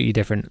completely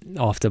different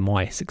after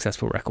my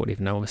successful record,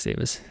 even though obviously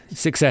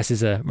success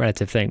is a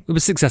relative thing. It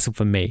was successful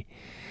for me.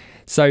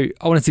 So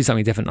I wanted to do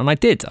something different, and I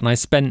did. And I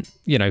spent,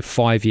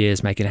 5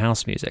 years making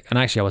house music. And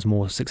actually I was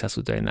more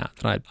successful doing that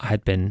than I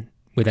had been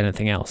with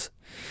anything else.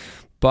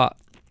 But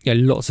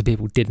lots of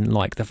people didn't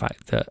like the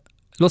fact that,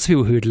 lots of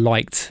people who had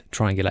liked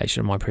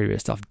Triangulation and my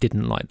previous stuff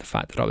didn't like the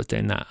fact that I was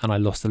doing that. And I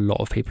lost a lot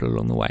of people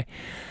along the way.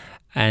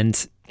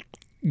 And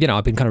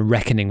I've been kind of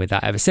reckoning with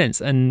that ever since.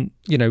 And,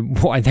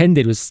 what I then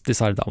did was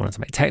decided that I wanted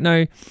to make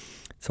techno.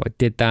 So I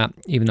did that,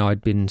 even though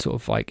I'd been sort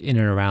of like in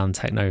and around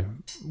techno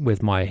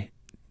with my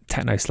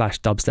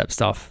techno/dubstep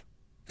stuff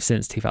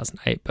since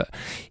 2008. But,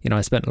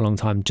 I spent a long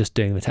time just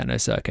doing the techno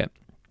circuit,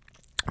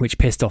 which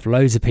pissed off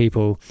loads of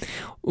people.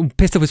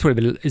 Pissed off is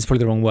probably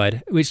the wrong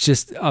word, which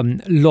just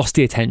lost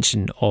the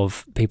attention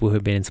of people who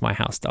had been into my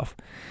house stuff.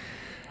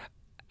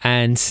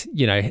 And,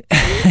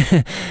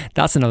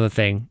 that's another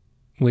thing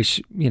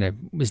which,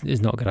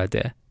 is not a good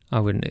idea.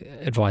 I wouldn't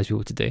advise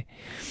people to do.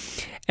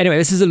 Anyway,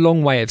 this is a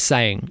long way of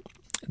saying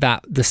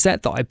that the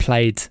set that I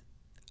played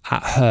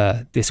at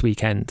Her this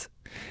weekend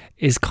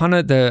is kind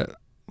of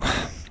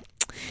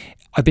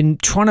I've been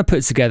trying to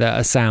put together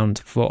a sound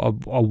for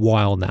a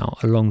while now,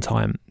 a long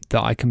time,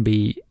 that I can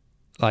be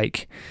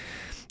like,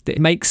 that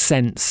it makes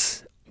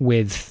sense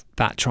with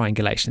that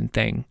Triangulation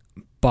thing,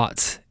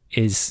 but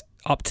is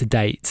up to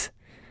date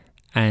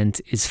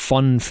and is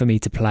fun for me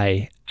to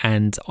play,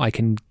 and I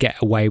can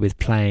get away with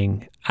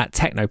playing at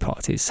techno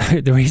parties.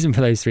 So the reason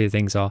for those three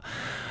things are,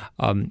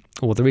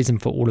 or the reason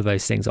for all of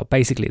those things are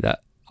basically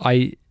that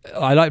I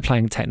like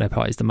playing techno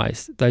parties the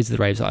most. Those are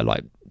the raves that I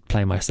like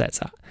playing my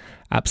sets at.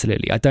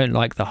 Absolutely. I don't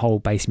like the whole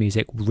bass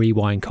music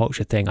rewind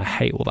culture thing. I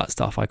hate all that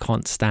stuff. I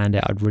can't stand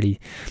it. I'd really,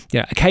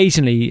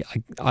 occasionally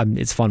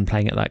it's fun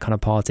playing at that kind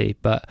of party,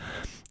 but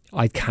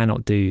I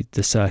cannot do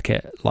the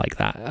circuit like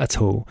that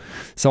at all.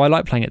 So I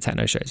like playing at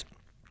techno shows.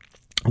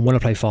 I want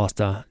to play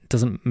faster. It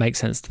doesn't make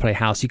sense to play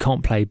house. You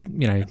can't play,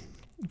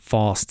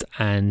 fast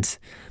and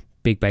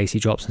big bassy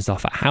drops and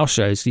stuff at house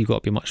shows. You've got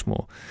to be much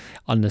more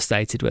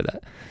understated with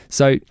it.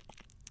 So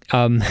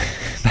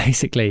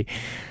basically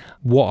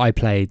what I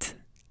played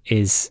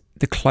is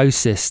the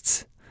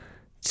closest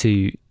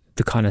to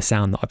the kind of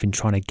sound that I've been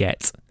trying to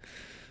get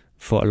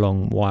for a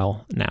long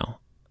while now.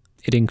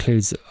 It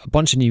includes a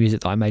bunch of new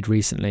music that I made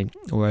recently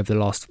or over the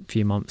last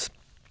few months,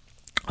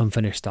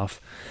 unfinished stuff,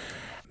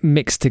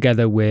 mixed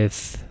together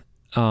with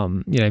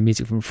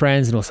music from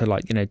friends, and also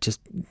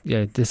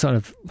this sort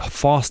of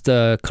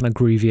faster, kind of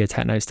groovier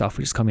techno stuff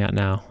which is coming out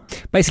now,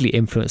 basically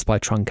influenced by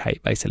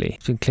Truncate. Basically,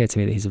 it's been clear to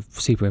me that he's a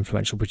super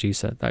influential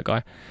producer, that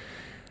guy,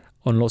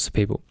 on lots of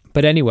people.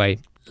 But anyway,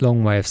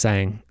 long way of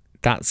saying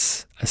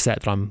that's a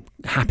set that I'm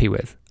happy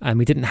with. And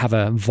we didn't have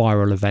a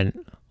viral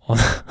event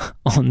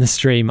on the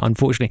stream,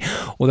 unfortunately,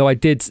 although I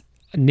did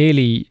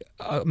nearly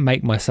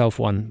make myself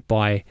one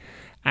by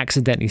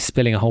accidentally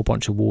spilling a whole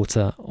bunch of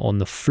water on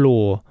the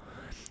floor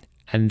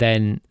and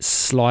then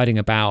sliding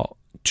about,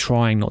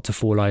 trying not to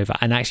fall over,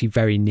 and actually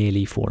very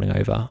nearly falling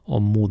over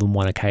on more than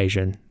one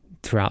occasion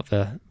throughout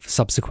the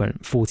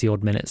subsequent 40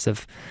 odd minutes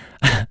of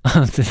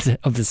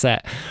the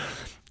set.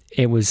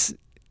 It was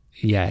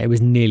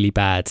nearly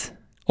bad,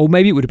 or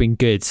maybe it would have been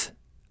good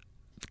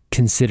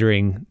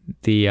considering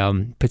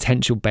the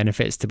potential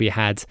benefits to be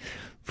had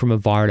from a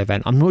viral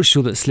event. I'm not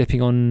sure that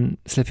slipping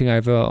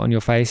over on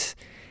your face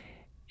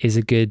is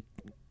a good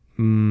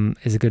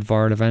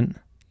viral event.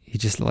 You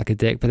just look like a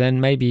dick. But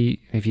then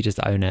maybe if you just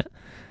own it,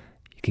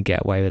 you can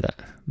get away with it.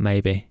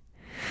 Maybe.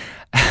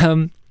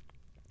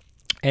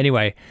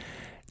 Anyway,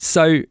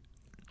 so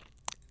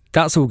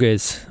that's all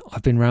good.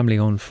 I've been rambling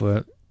on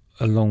for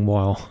a long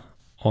while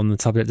on the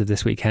subject of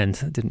this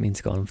weekend. I didn't mean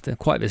to go on for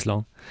quite this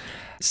long.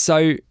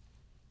 So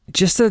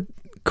just a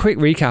quick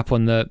recap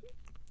on the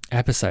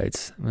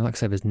episodes. Like I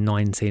said, there's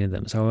 19 of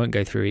them, so I won't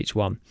go through each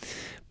one.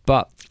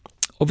 But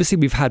obviously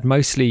we've had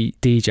mostly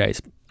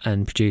DJs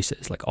and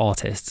producers, like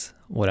artists,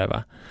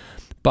 whatever.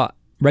 But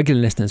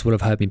regular listeners will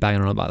have heard me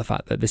banging on about the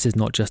fact that this is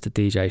not just a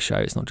DJ show,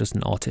 it's not just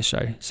an artist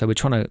show. So we're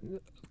trying to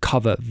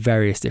cover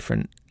various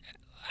different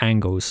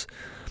angles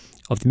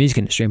of the music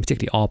industry, and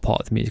particularly our part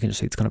of the music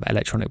industry, it's kind of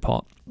electronic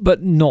part,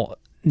 but not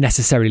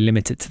necessarily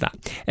limited to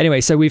that.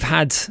 Anyway, so we've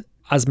had,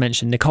 as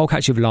mentioned, Nicole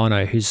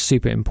Cacciavellano, who's a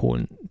super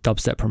important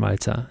dubstep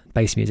promoter,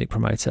 bass music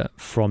promoter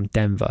from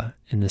Denver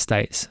in the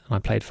States. And I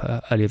played for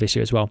her earlier this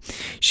year as well.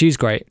 She's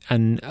great,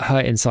 and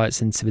her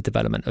insights into the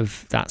development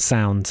of that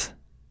sound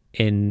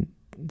in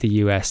the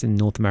US, in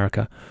North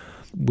America,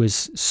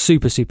 was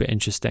super, super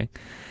interesting.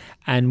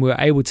 And we were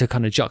able to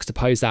kind of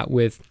juxtapose that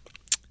with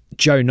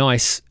Joe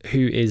Nice,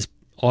 who is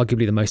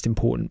arguably the most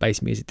important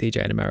bass music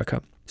DJ in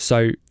America.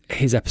 So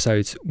his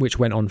episode, which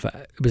went on for,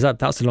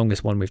 that's the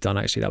longest one we've done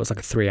actually. That was like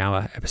a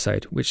 3-hour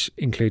episode, which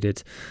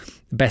included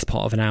the best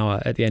part of an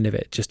hour at the end of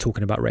it, just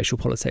talking about racial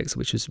politics,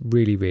 which was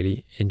really,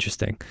 really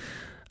interesting.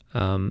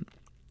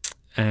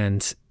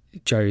 And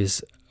Joe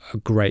is a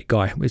great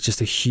guy with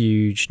just a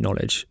huge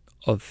knowledge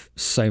of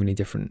so many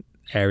different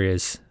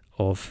areas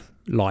of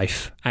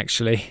life,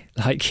 actually.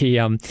 Like he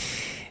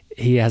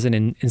has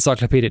an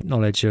encyclopedic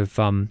knowledge of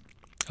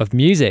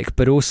music,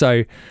 but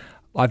also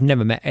I've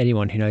never met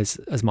anyone who knows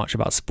as much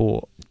about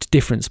sport,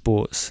 different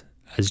sports,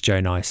 as Joe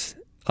Nice.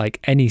 Like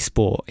any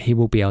sport, he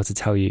will be able to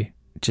tell you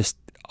just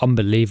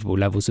unbelievable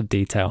levels of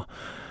detail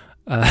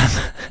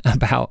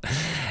about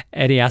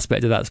any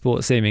aspect of that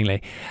sport,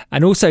 seemingly.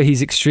 And also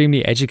he's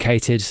extremely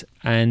educated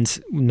and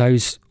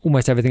knows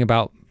almost everything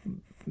about,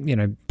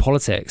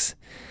 politics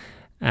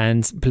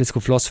and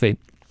political philosophy.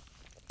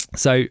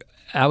 So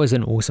that was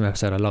an awesome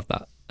episode. I love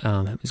that.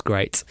 It was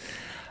great.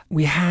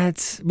 We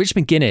had Rich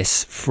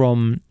McGuinness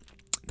from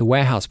the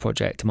Warehouse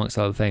Project, amongst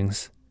other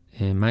things,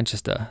 in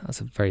Manchester.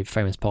 That's a very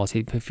famous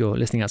party. If you're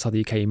listening outside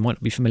the UK, you might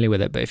not be familiar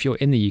with it, but if you're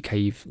in the UK,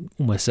 you've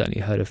almost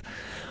certainly heard of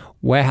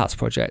Warehouse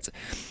Project.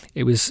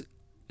 It was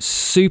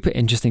super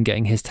interesting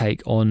getting his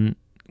take on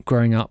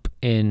growing up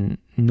in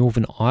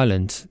Northern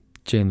Ireland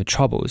during the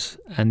Troubles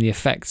and the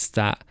effects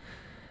that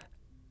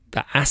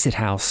the acid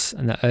house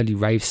and the early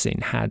rave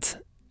scene had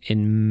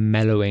in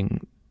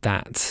mellowing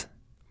that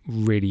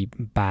really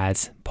bad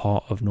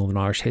part of Northern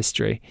Irish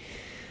history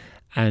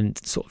and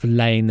sort of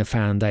laying the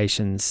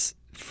foundations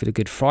for the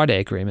Good Friday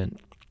Agreement.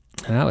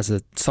 And that was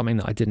something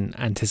that I didn't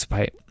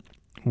anticipate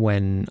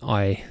when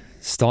I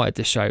started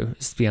the show,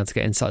 to be able to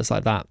get insights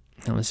like that.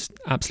 That was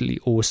absolutely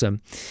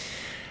awesome.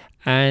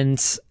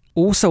 And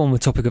also on the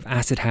topic of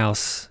acid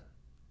house,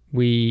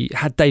 we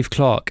had Dave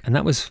Clark, and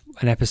that was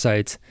an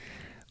episode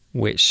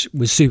which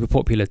was super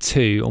popular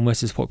too,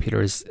 almost as popular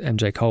as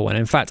MJ Cole. And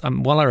in fact,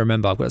 while I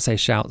remember, I've got to say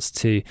shouts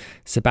to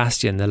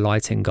Sebastian, the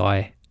lighting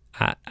guy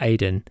at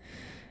Aiden.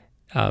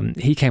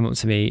 He came up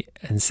to me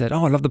and said,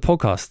 "Oh, I love the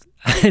podcast."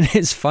 And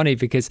it's funny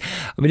because,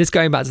 just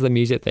going back to the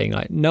music thing,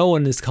 like no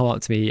one has come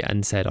up to me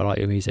and said, "I like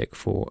your music"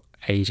 for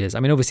ages.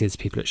 Obviously there's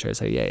people at shows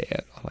say, yeah,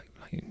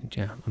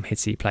 I'm here to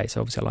see you play,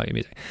 so obviously I like your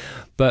music.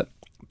 But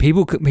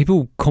people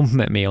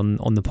compliment me on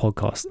the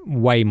podcast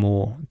way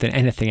more than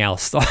anything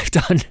else that I've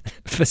done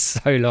for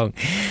so long.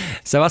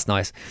 So that's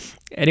nice.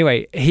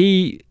 Anyway,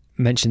 he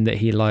mentioned that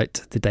he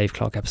liked the Dave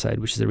Clark episode,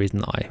 which is the reason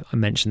that I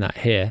mentioned that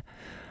here.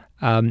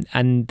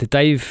 And the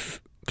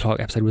Dave Clark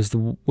episode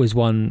was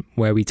one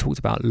where we talked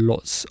about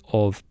lots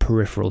of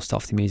peripheral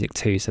stuff to music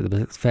too. So there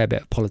was a fair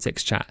bit of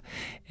politics chat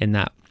in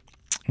that,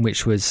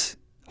 which was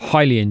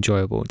highly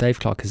enjoyable. Dave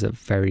Clark is a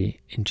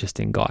very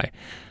interesting guy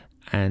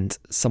and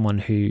someone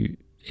who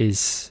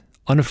is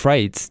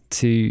unafraid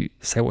to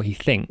say what he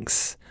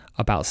thinks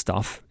about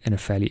stuff in a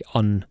fairly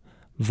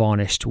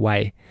unvarnished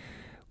way,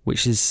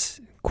 which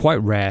is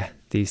quite rare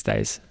these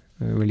days.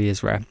 It really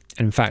is rare.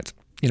 And in fact,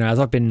 as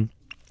I've been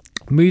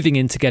moving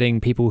into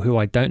getting people who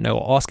I don't know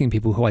or asking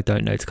people who I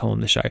don't know to come on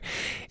the show,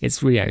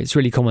 it's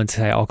really common to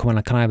say, "Oh, come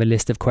on, can I have a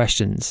list of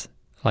questions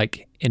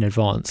like in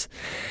advance?"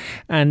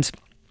 And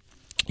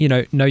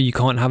no, you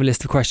can't have a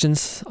list of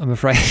questions, I'm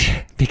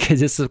afraid,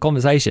 because it's a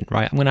conversation,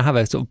 right? I'm going to have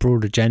a sort of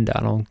broad agenda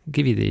and I'll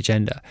give you the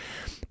agenda,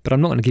 but I'm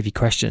not going to give you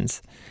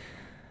questions.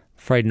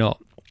 Afraid not.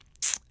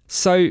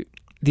 So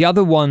the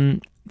other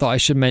one that I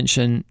should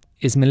mention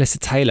is Melissa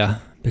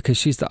Taylor, because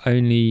she's the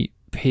only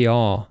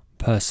PR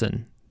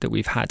person that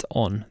we've had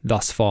on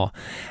thus far.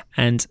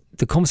 And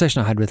the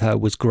conversation I had with her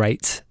was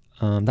great.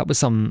 That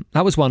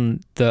was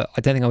one that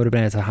I don't think I would have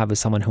been able to have with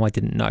someone who I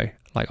didn't know.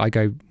 Like I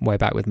go way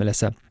back with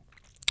Melissa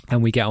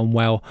and we get on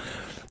well,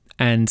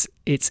 and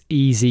it's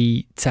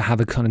easy to have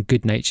a kind of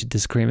good-natured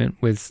disagreement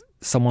with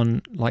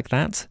someone like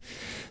that.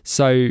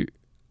 So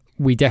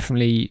we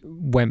definitely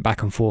went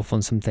back and forth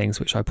on some things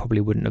which I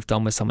probably wouldn't have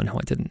done with someone who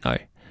I didn't know.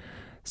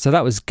 So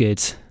that was good.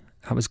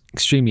 That was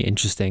extremely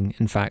interesting,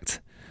 in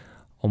fact,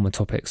 on the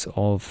topics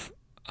of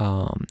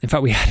in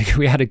fact we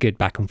had a good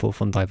back and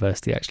forth on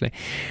diversity, actually.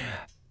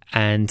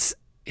 And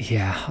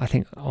yeah, I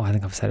think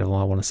I've said all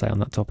I want to say on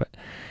that topic,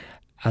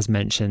 as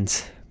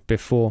mentioned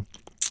before.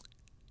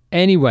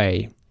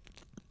 Anyway,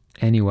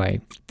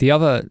 the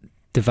other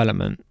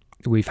development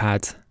we've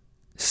had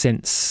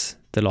since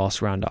the last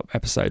Roundup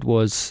episode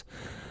was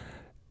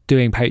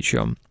doing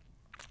Patreon.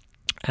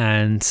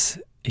 And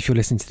if you're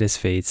listening to this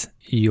feed,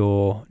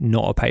 you're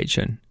not a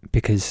patron,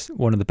 because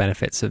one of the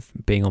benefits of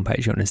being on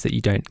Patreon is that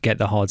you don't get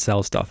the hard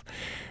sell stuff.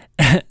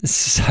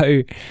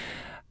 So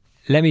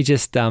let me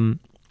just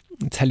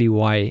tell you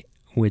why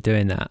we're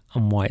doing that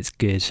and why it's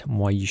good and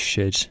why you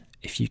should,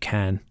 if you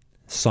can,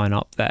 sign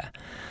up there.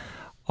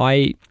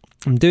 I'm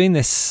doing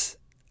this,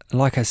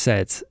 like I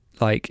said,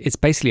 like it's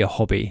basically a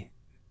hobby,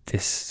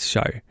 this show.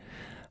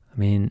 I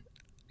mean,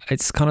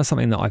 it's kind of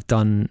something that I've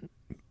done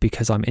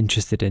because I'm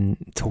interested in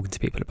talking to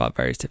people about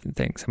various different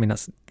things. I mean,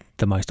 that's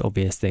the most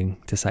obvious thing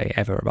to say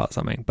ever about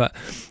something, but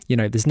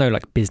there's no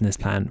like business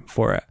plan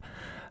for it.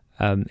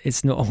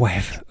 It's not a way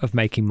of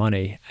making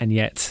money, and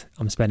yet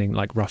I'm spending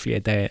like roughly a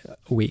day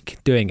a week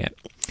doing it.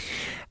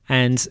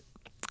 And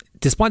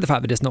despite the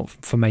fact that it's not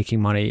for making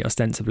money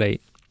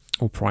ostensibly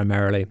or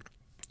primarily,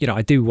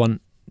 I do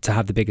want to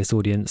have the biggest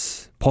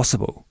audience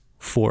possible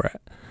for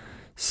it.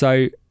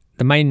 So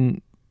the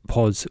main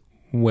pods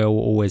will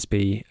always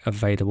be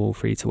available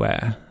free to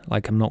air.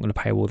 Like, I'm not going to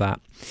pay all that,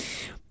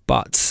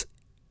 but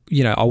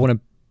I want to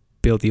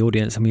build the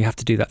audience, and we have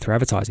to do that through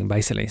advertising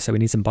basically. So we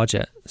need some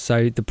budget.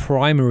 So the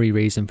primary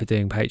reason for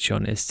doing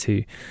Patreon is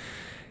to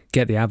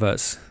get the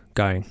adverts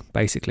going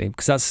basically,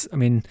 because that's,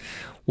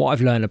 what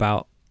I've learned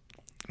about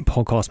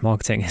podcast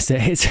marketing is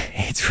that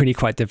it's really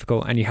quite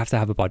difficult, and you have to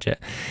have a budget.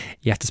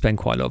 You have to spend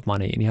quite a lot of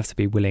money, and you have to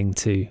be willing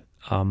to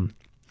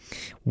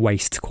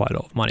waste quite a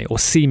lot of money, or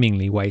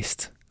seemingly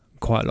waste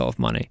quite a lot of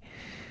money.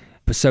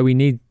 But so we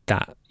need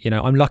that.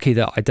 I'm lucky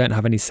that I don't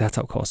have any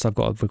setup costs. I've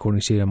got a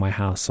recording studio in my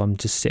house, so I'm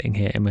just sitting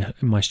here in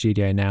my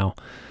studio now,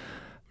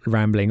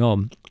 rambling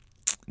on.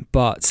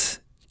 But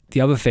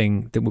the other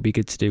thing that would be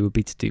good to do would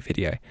be to do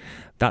video.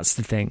 That's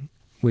the thing,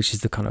 which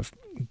is the kind of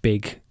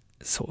big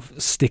sort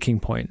of sticking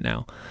point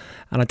now.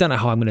 And I don't know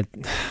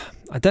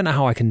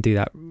how I can do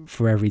that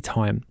for every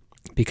time,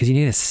 because you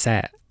need a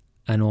set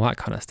and all that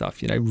kind of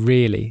stuff,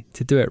 really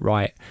to do it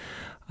right.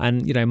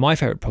 And, my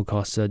favorite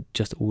podcasts are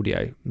just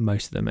audio,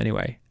 most of them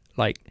anyway.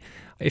 Like,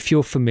 if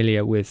you're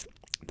familiar with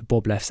the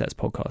Bob Lefsetz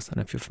podcast, I don't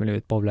know if you're familiar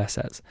with Bob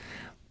Lefsetz,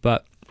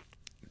 but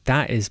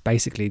that is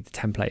basically the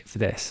template for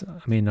this.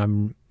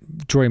 I'm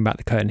drawing back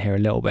the curtain here a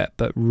little bit,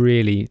 but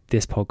really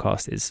this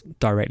podcast is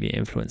directly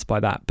influenced by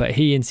that. But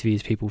he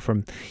interviews people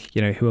from,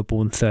 who are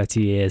born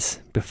 30 years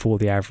before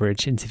the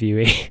average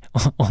interviewee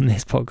on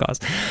this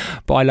podcast.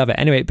 But I love it.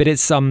 Anyway, but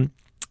it's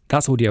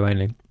that's audio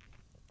only,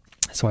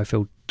 so I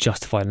feel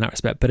justified in that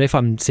respect. But if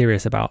I'm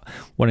serious about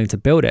wanting to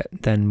build it,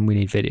 then we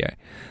need video,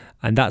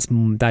 and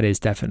that is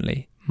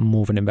definitely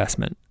more of an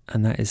investment,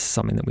 and that is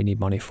something that we need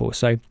money for.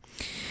 So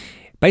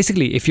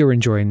basically, if you're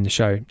enjoying the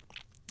show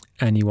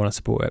and you want to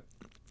support it,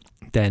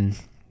 then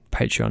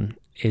Patreon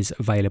is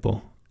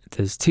available.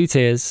 There's 2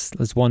 tiers.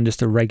 There's one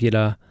just a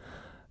regular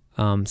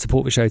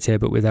support the show tier,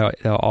 but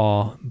there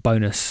are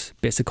bonus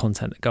bits of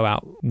content that go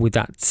out with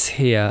that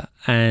tier,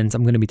 and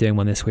I'm going to be doing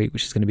one this week,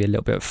 which is going to be a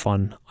little bit of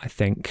fun, I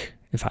think.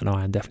 In fact, no,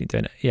 I am definitely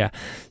doing it. Yeah.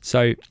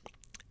 So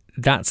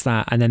that's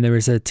that. And then there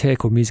is a tier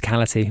called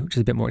Musicality, which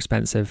is a bit more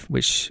expensive,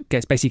 which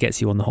basically gets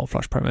you on the Hot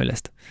Flush promo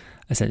list,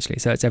 essentially.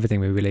 So it's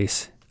everything we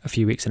release a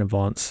few weeks in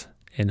advance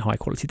in high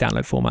quality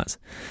download formats.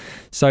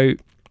 So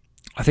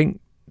I think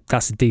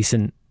that's a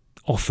decent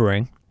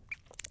offering.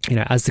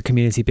 As the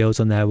community builds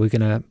on there, we're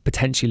going to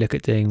potentially look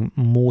at doing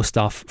more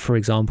stuff, for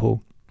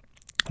example,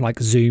 like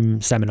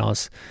Zoom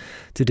seminars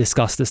to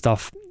discuss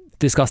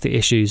the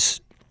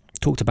issues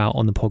talked about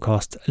on the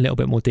podcast a little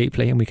bit more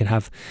deeply, and we can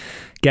have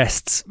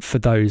guests for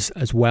those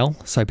as well.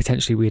 So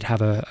potentially we'd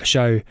have a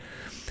show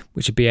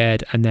which would be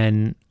aired, and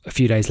then a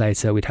few days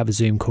later we'd have a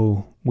Zoom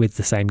call with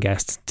the same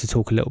guests to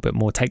talk a little bit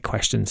more, take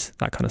questions,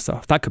 that kind of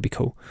stuff. That could be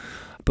cool,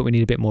 but we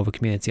need a bit more of a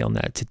community on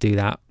there to do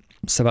that.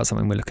 So that's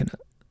something we're looking at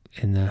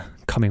in the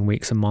coming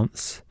weeks and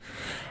months.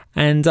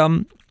 And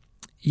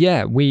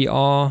we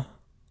are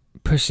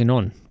pushing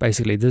on.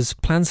 Basically, there's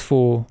plans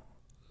for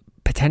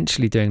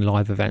potentially doing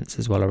live events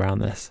as well around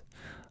this.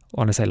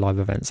 When I say live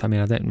events, I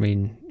don't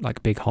mean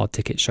like big hard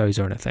ticket shows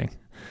or anything,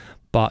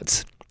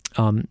 but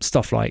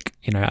stuff like,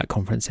 at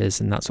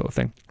conferences and that sort of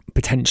thing,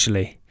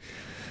 potentially.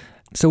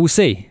 So we'll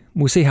see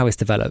how this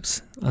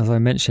develops. As I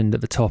mentioned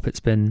at the top,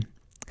 it's been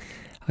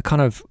a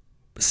kind of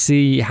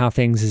see how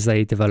things as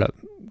they develop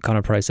kind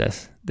of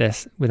process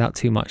this without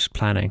too much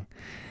planning,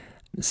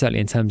 certainly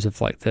in terms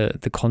of like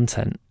the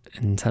content,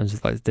 in terms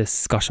of like the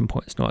discussion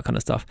points and all that kind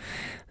of stuff.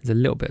 There's a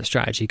little bit of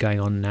strategy going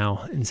on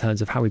now in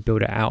terms of how we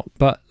build it out,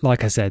 but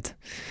like I said,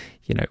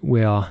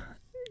 we are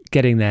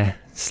getting there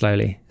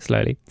slowly.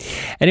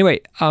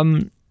 Anyway,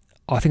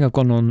 I think I've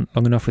gone on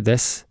long enough with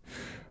this.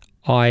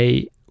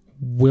 I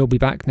will be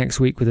back next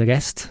week with a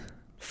guest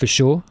for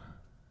sure,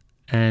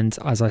 and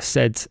as I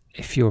said,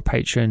 if you're a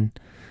patron,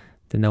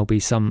 then there'll be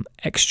some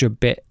extra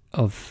bit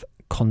of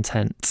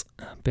content,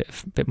 a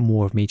bit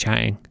more of me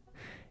chatting,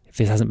 if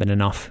this hasn't been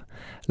enough,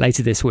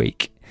 later this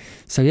week.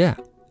 So yeah,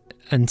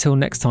 until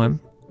next time,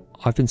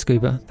 I've been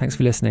Scuba. Thanks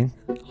for listening.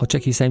 I'll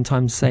check you same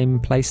time, same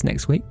place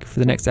next week for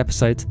the next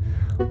episode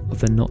of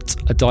the Not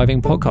a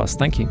Diving podcast.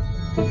 Thank you.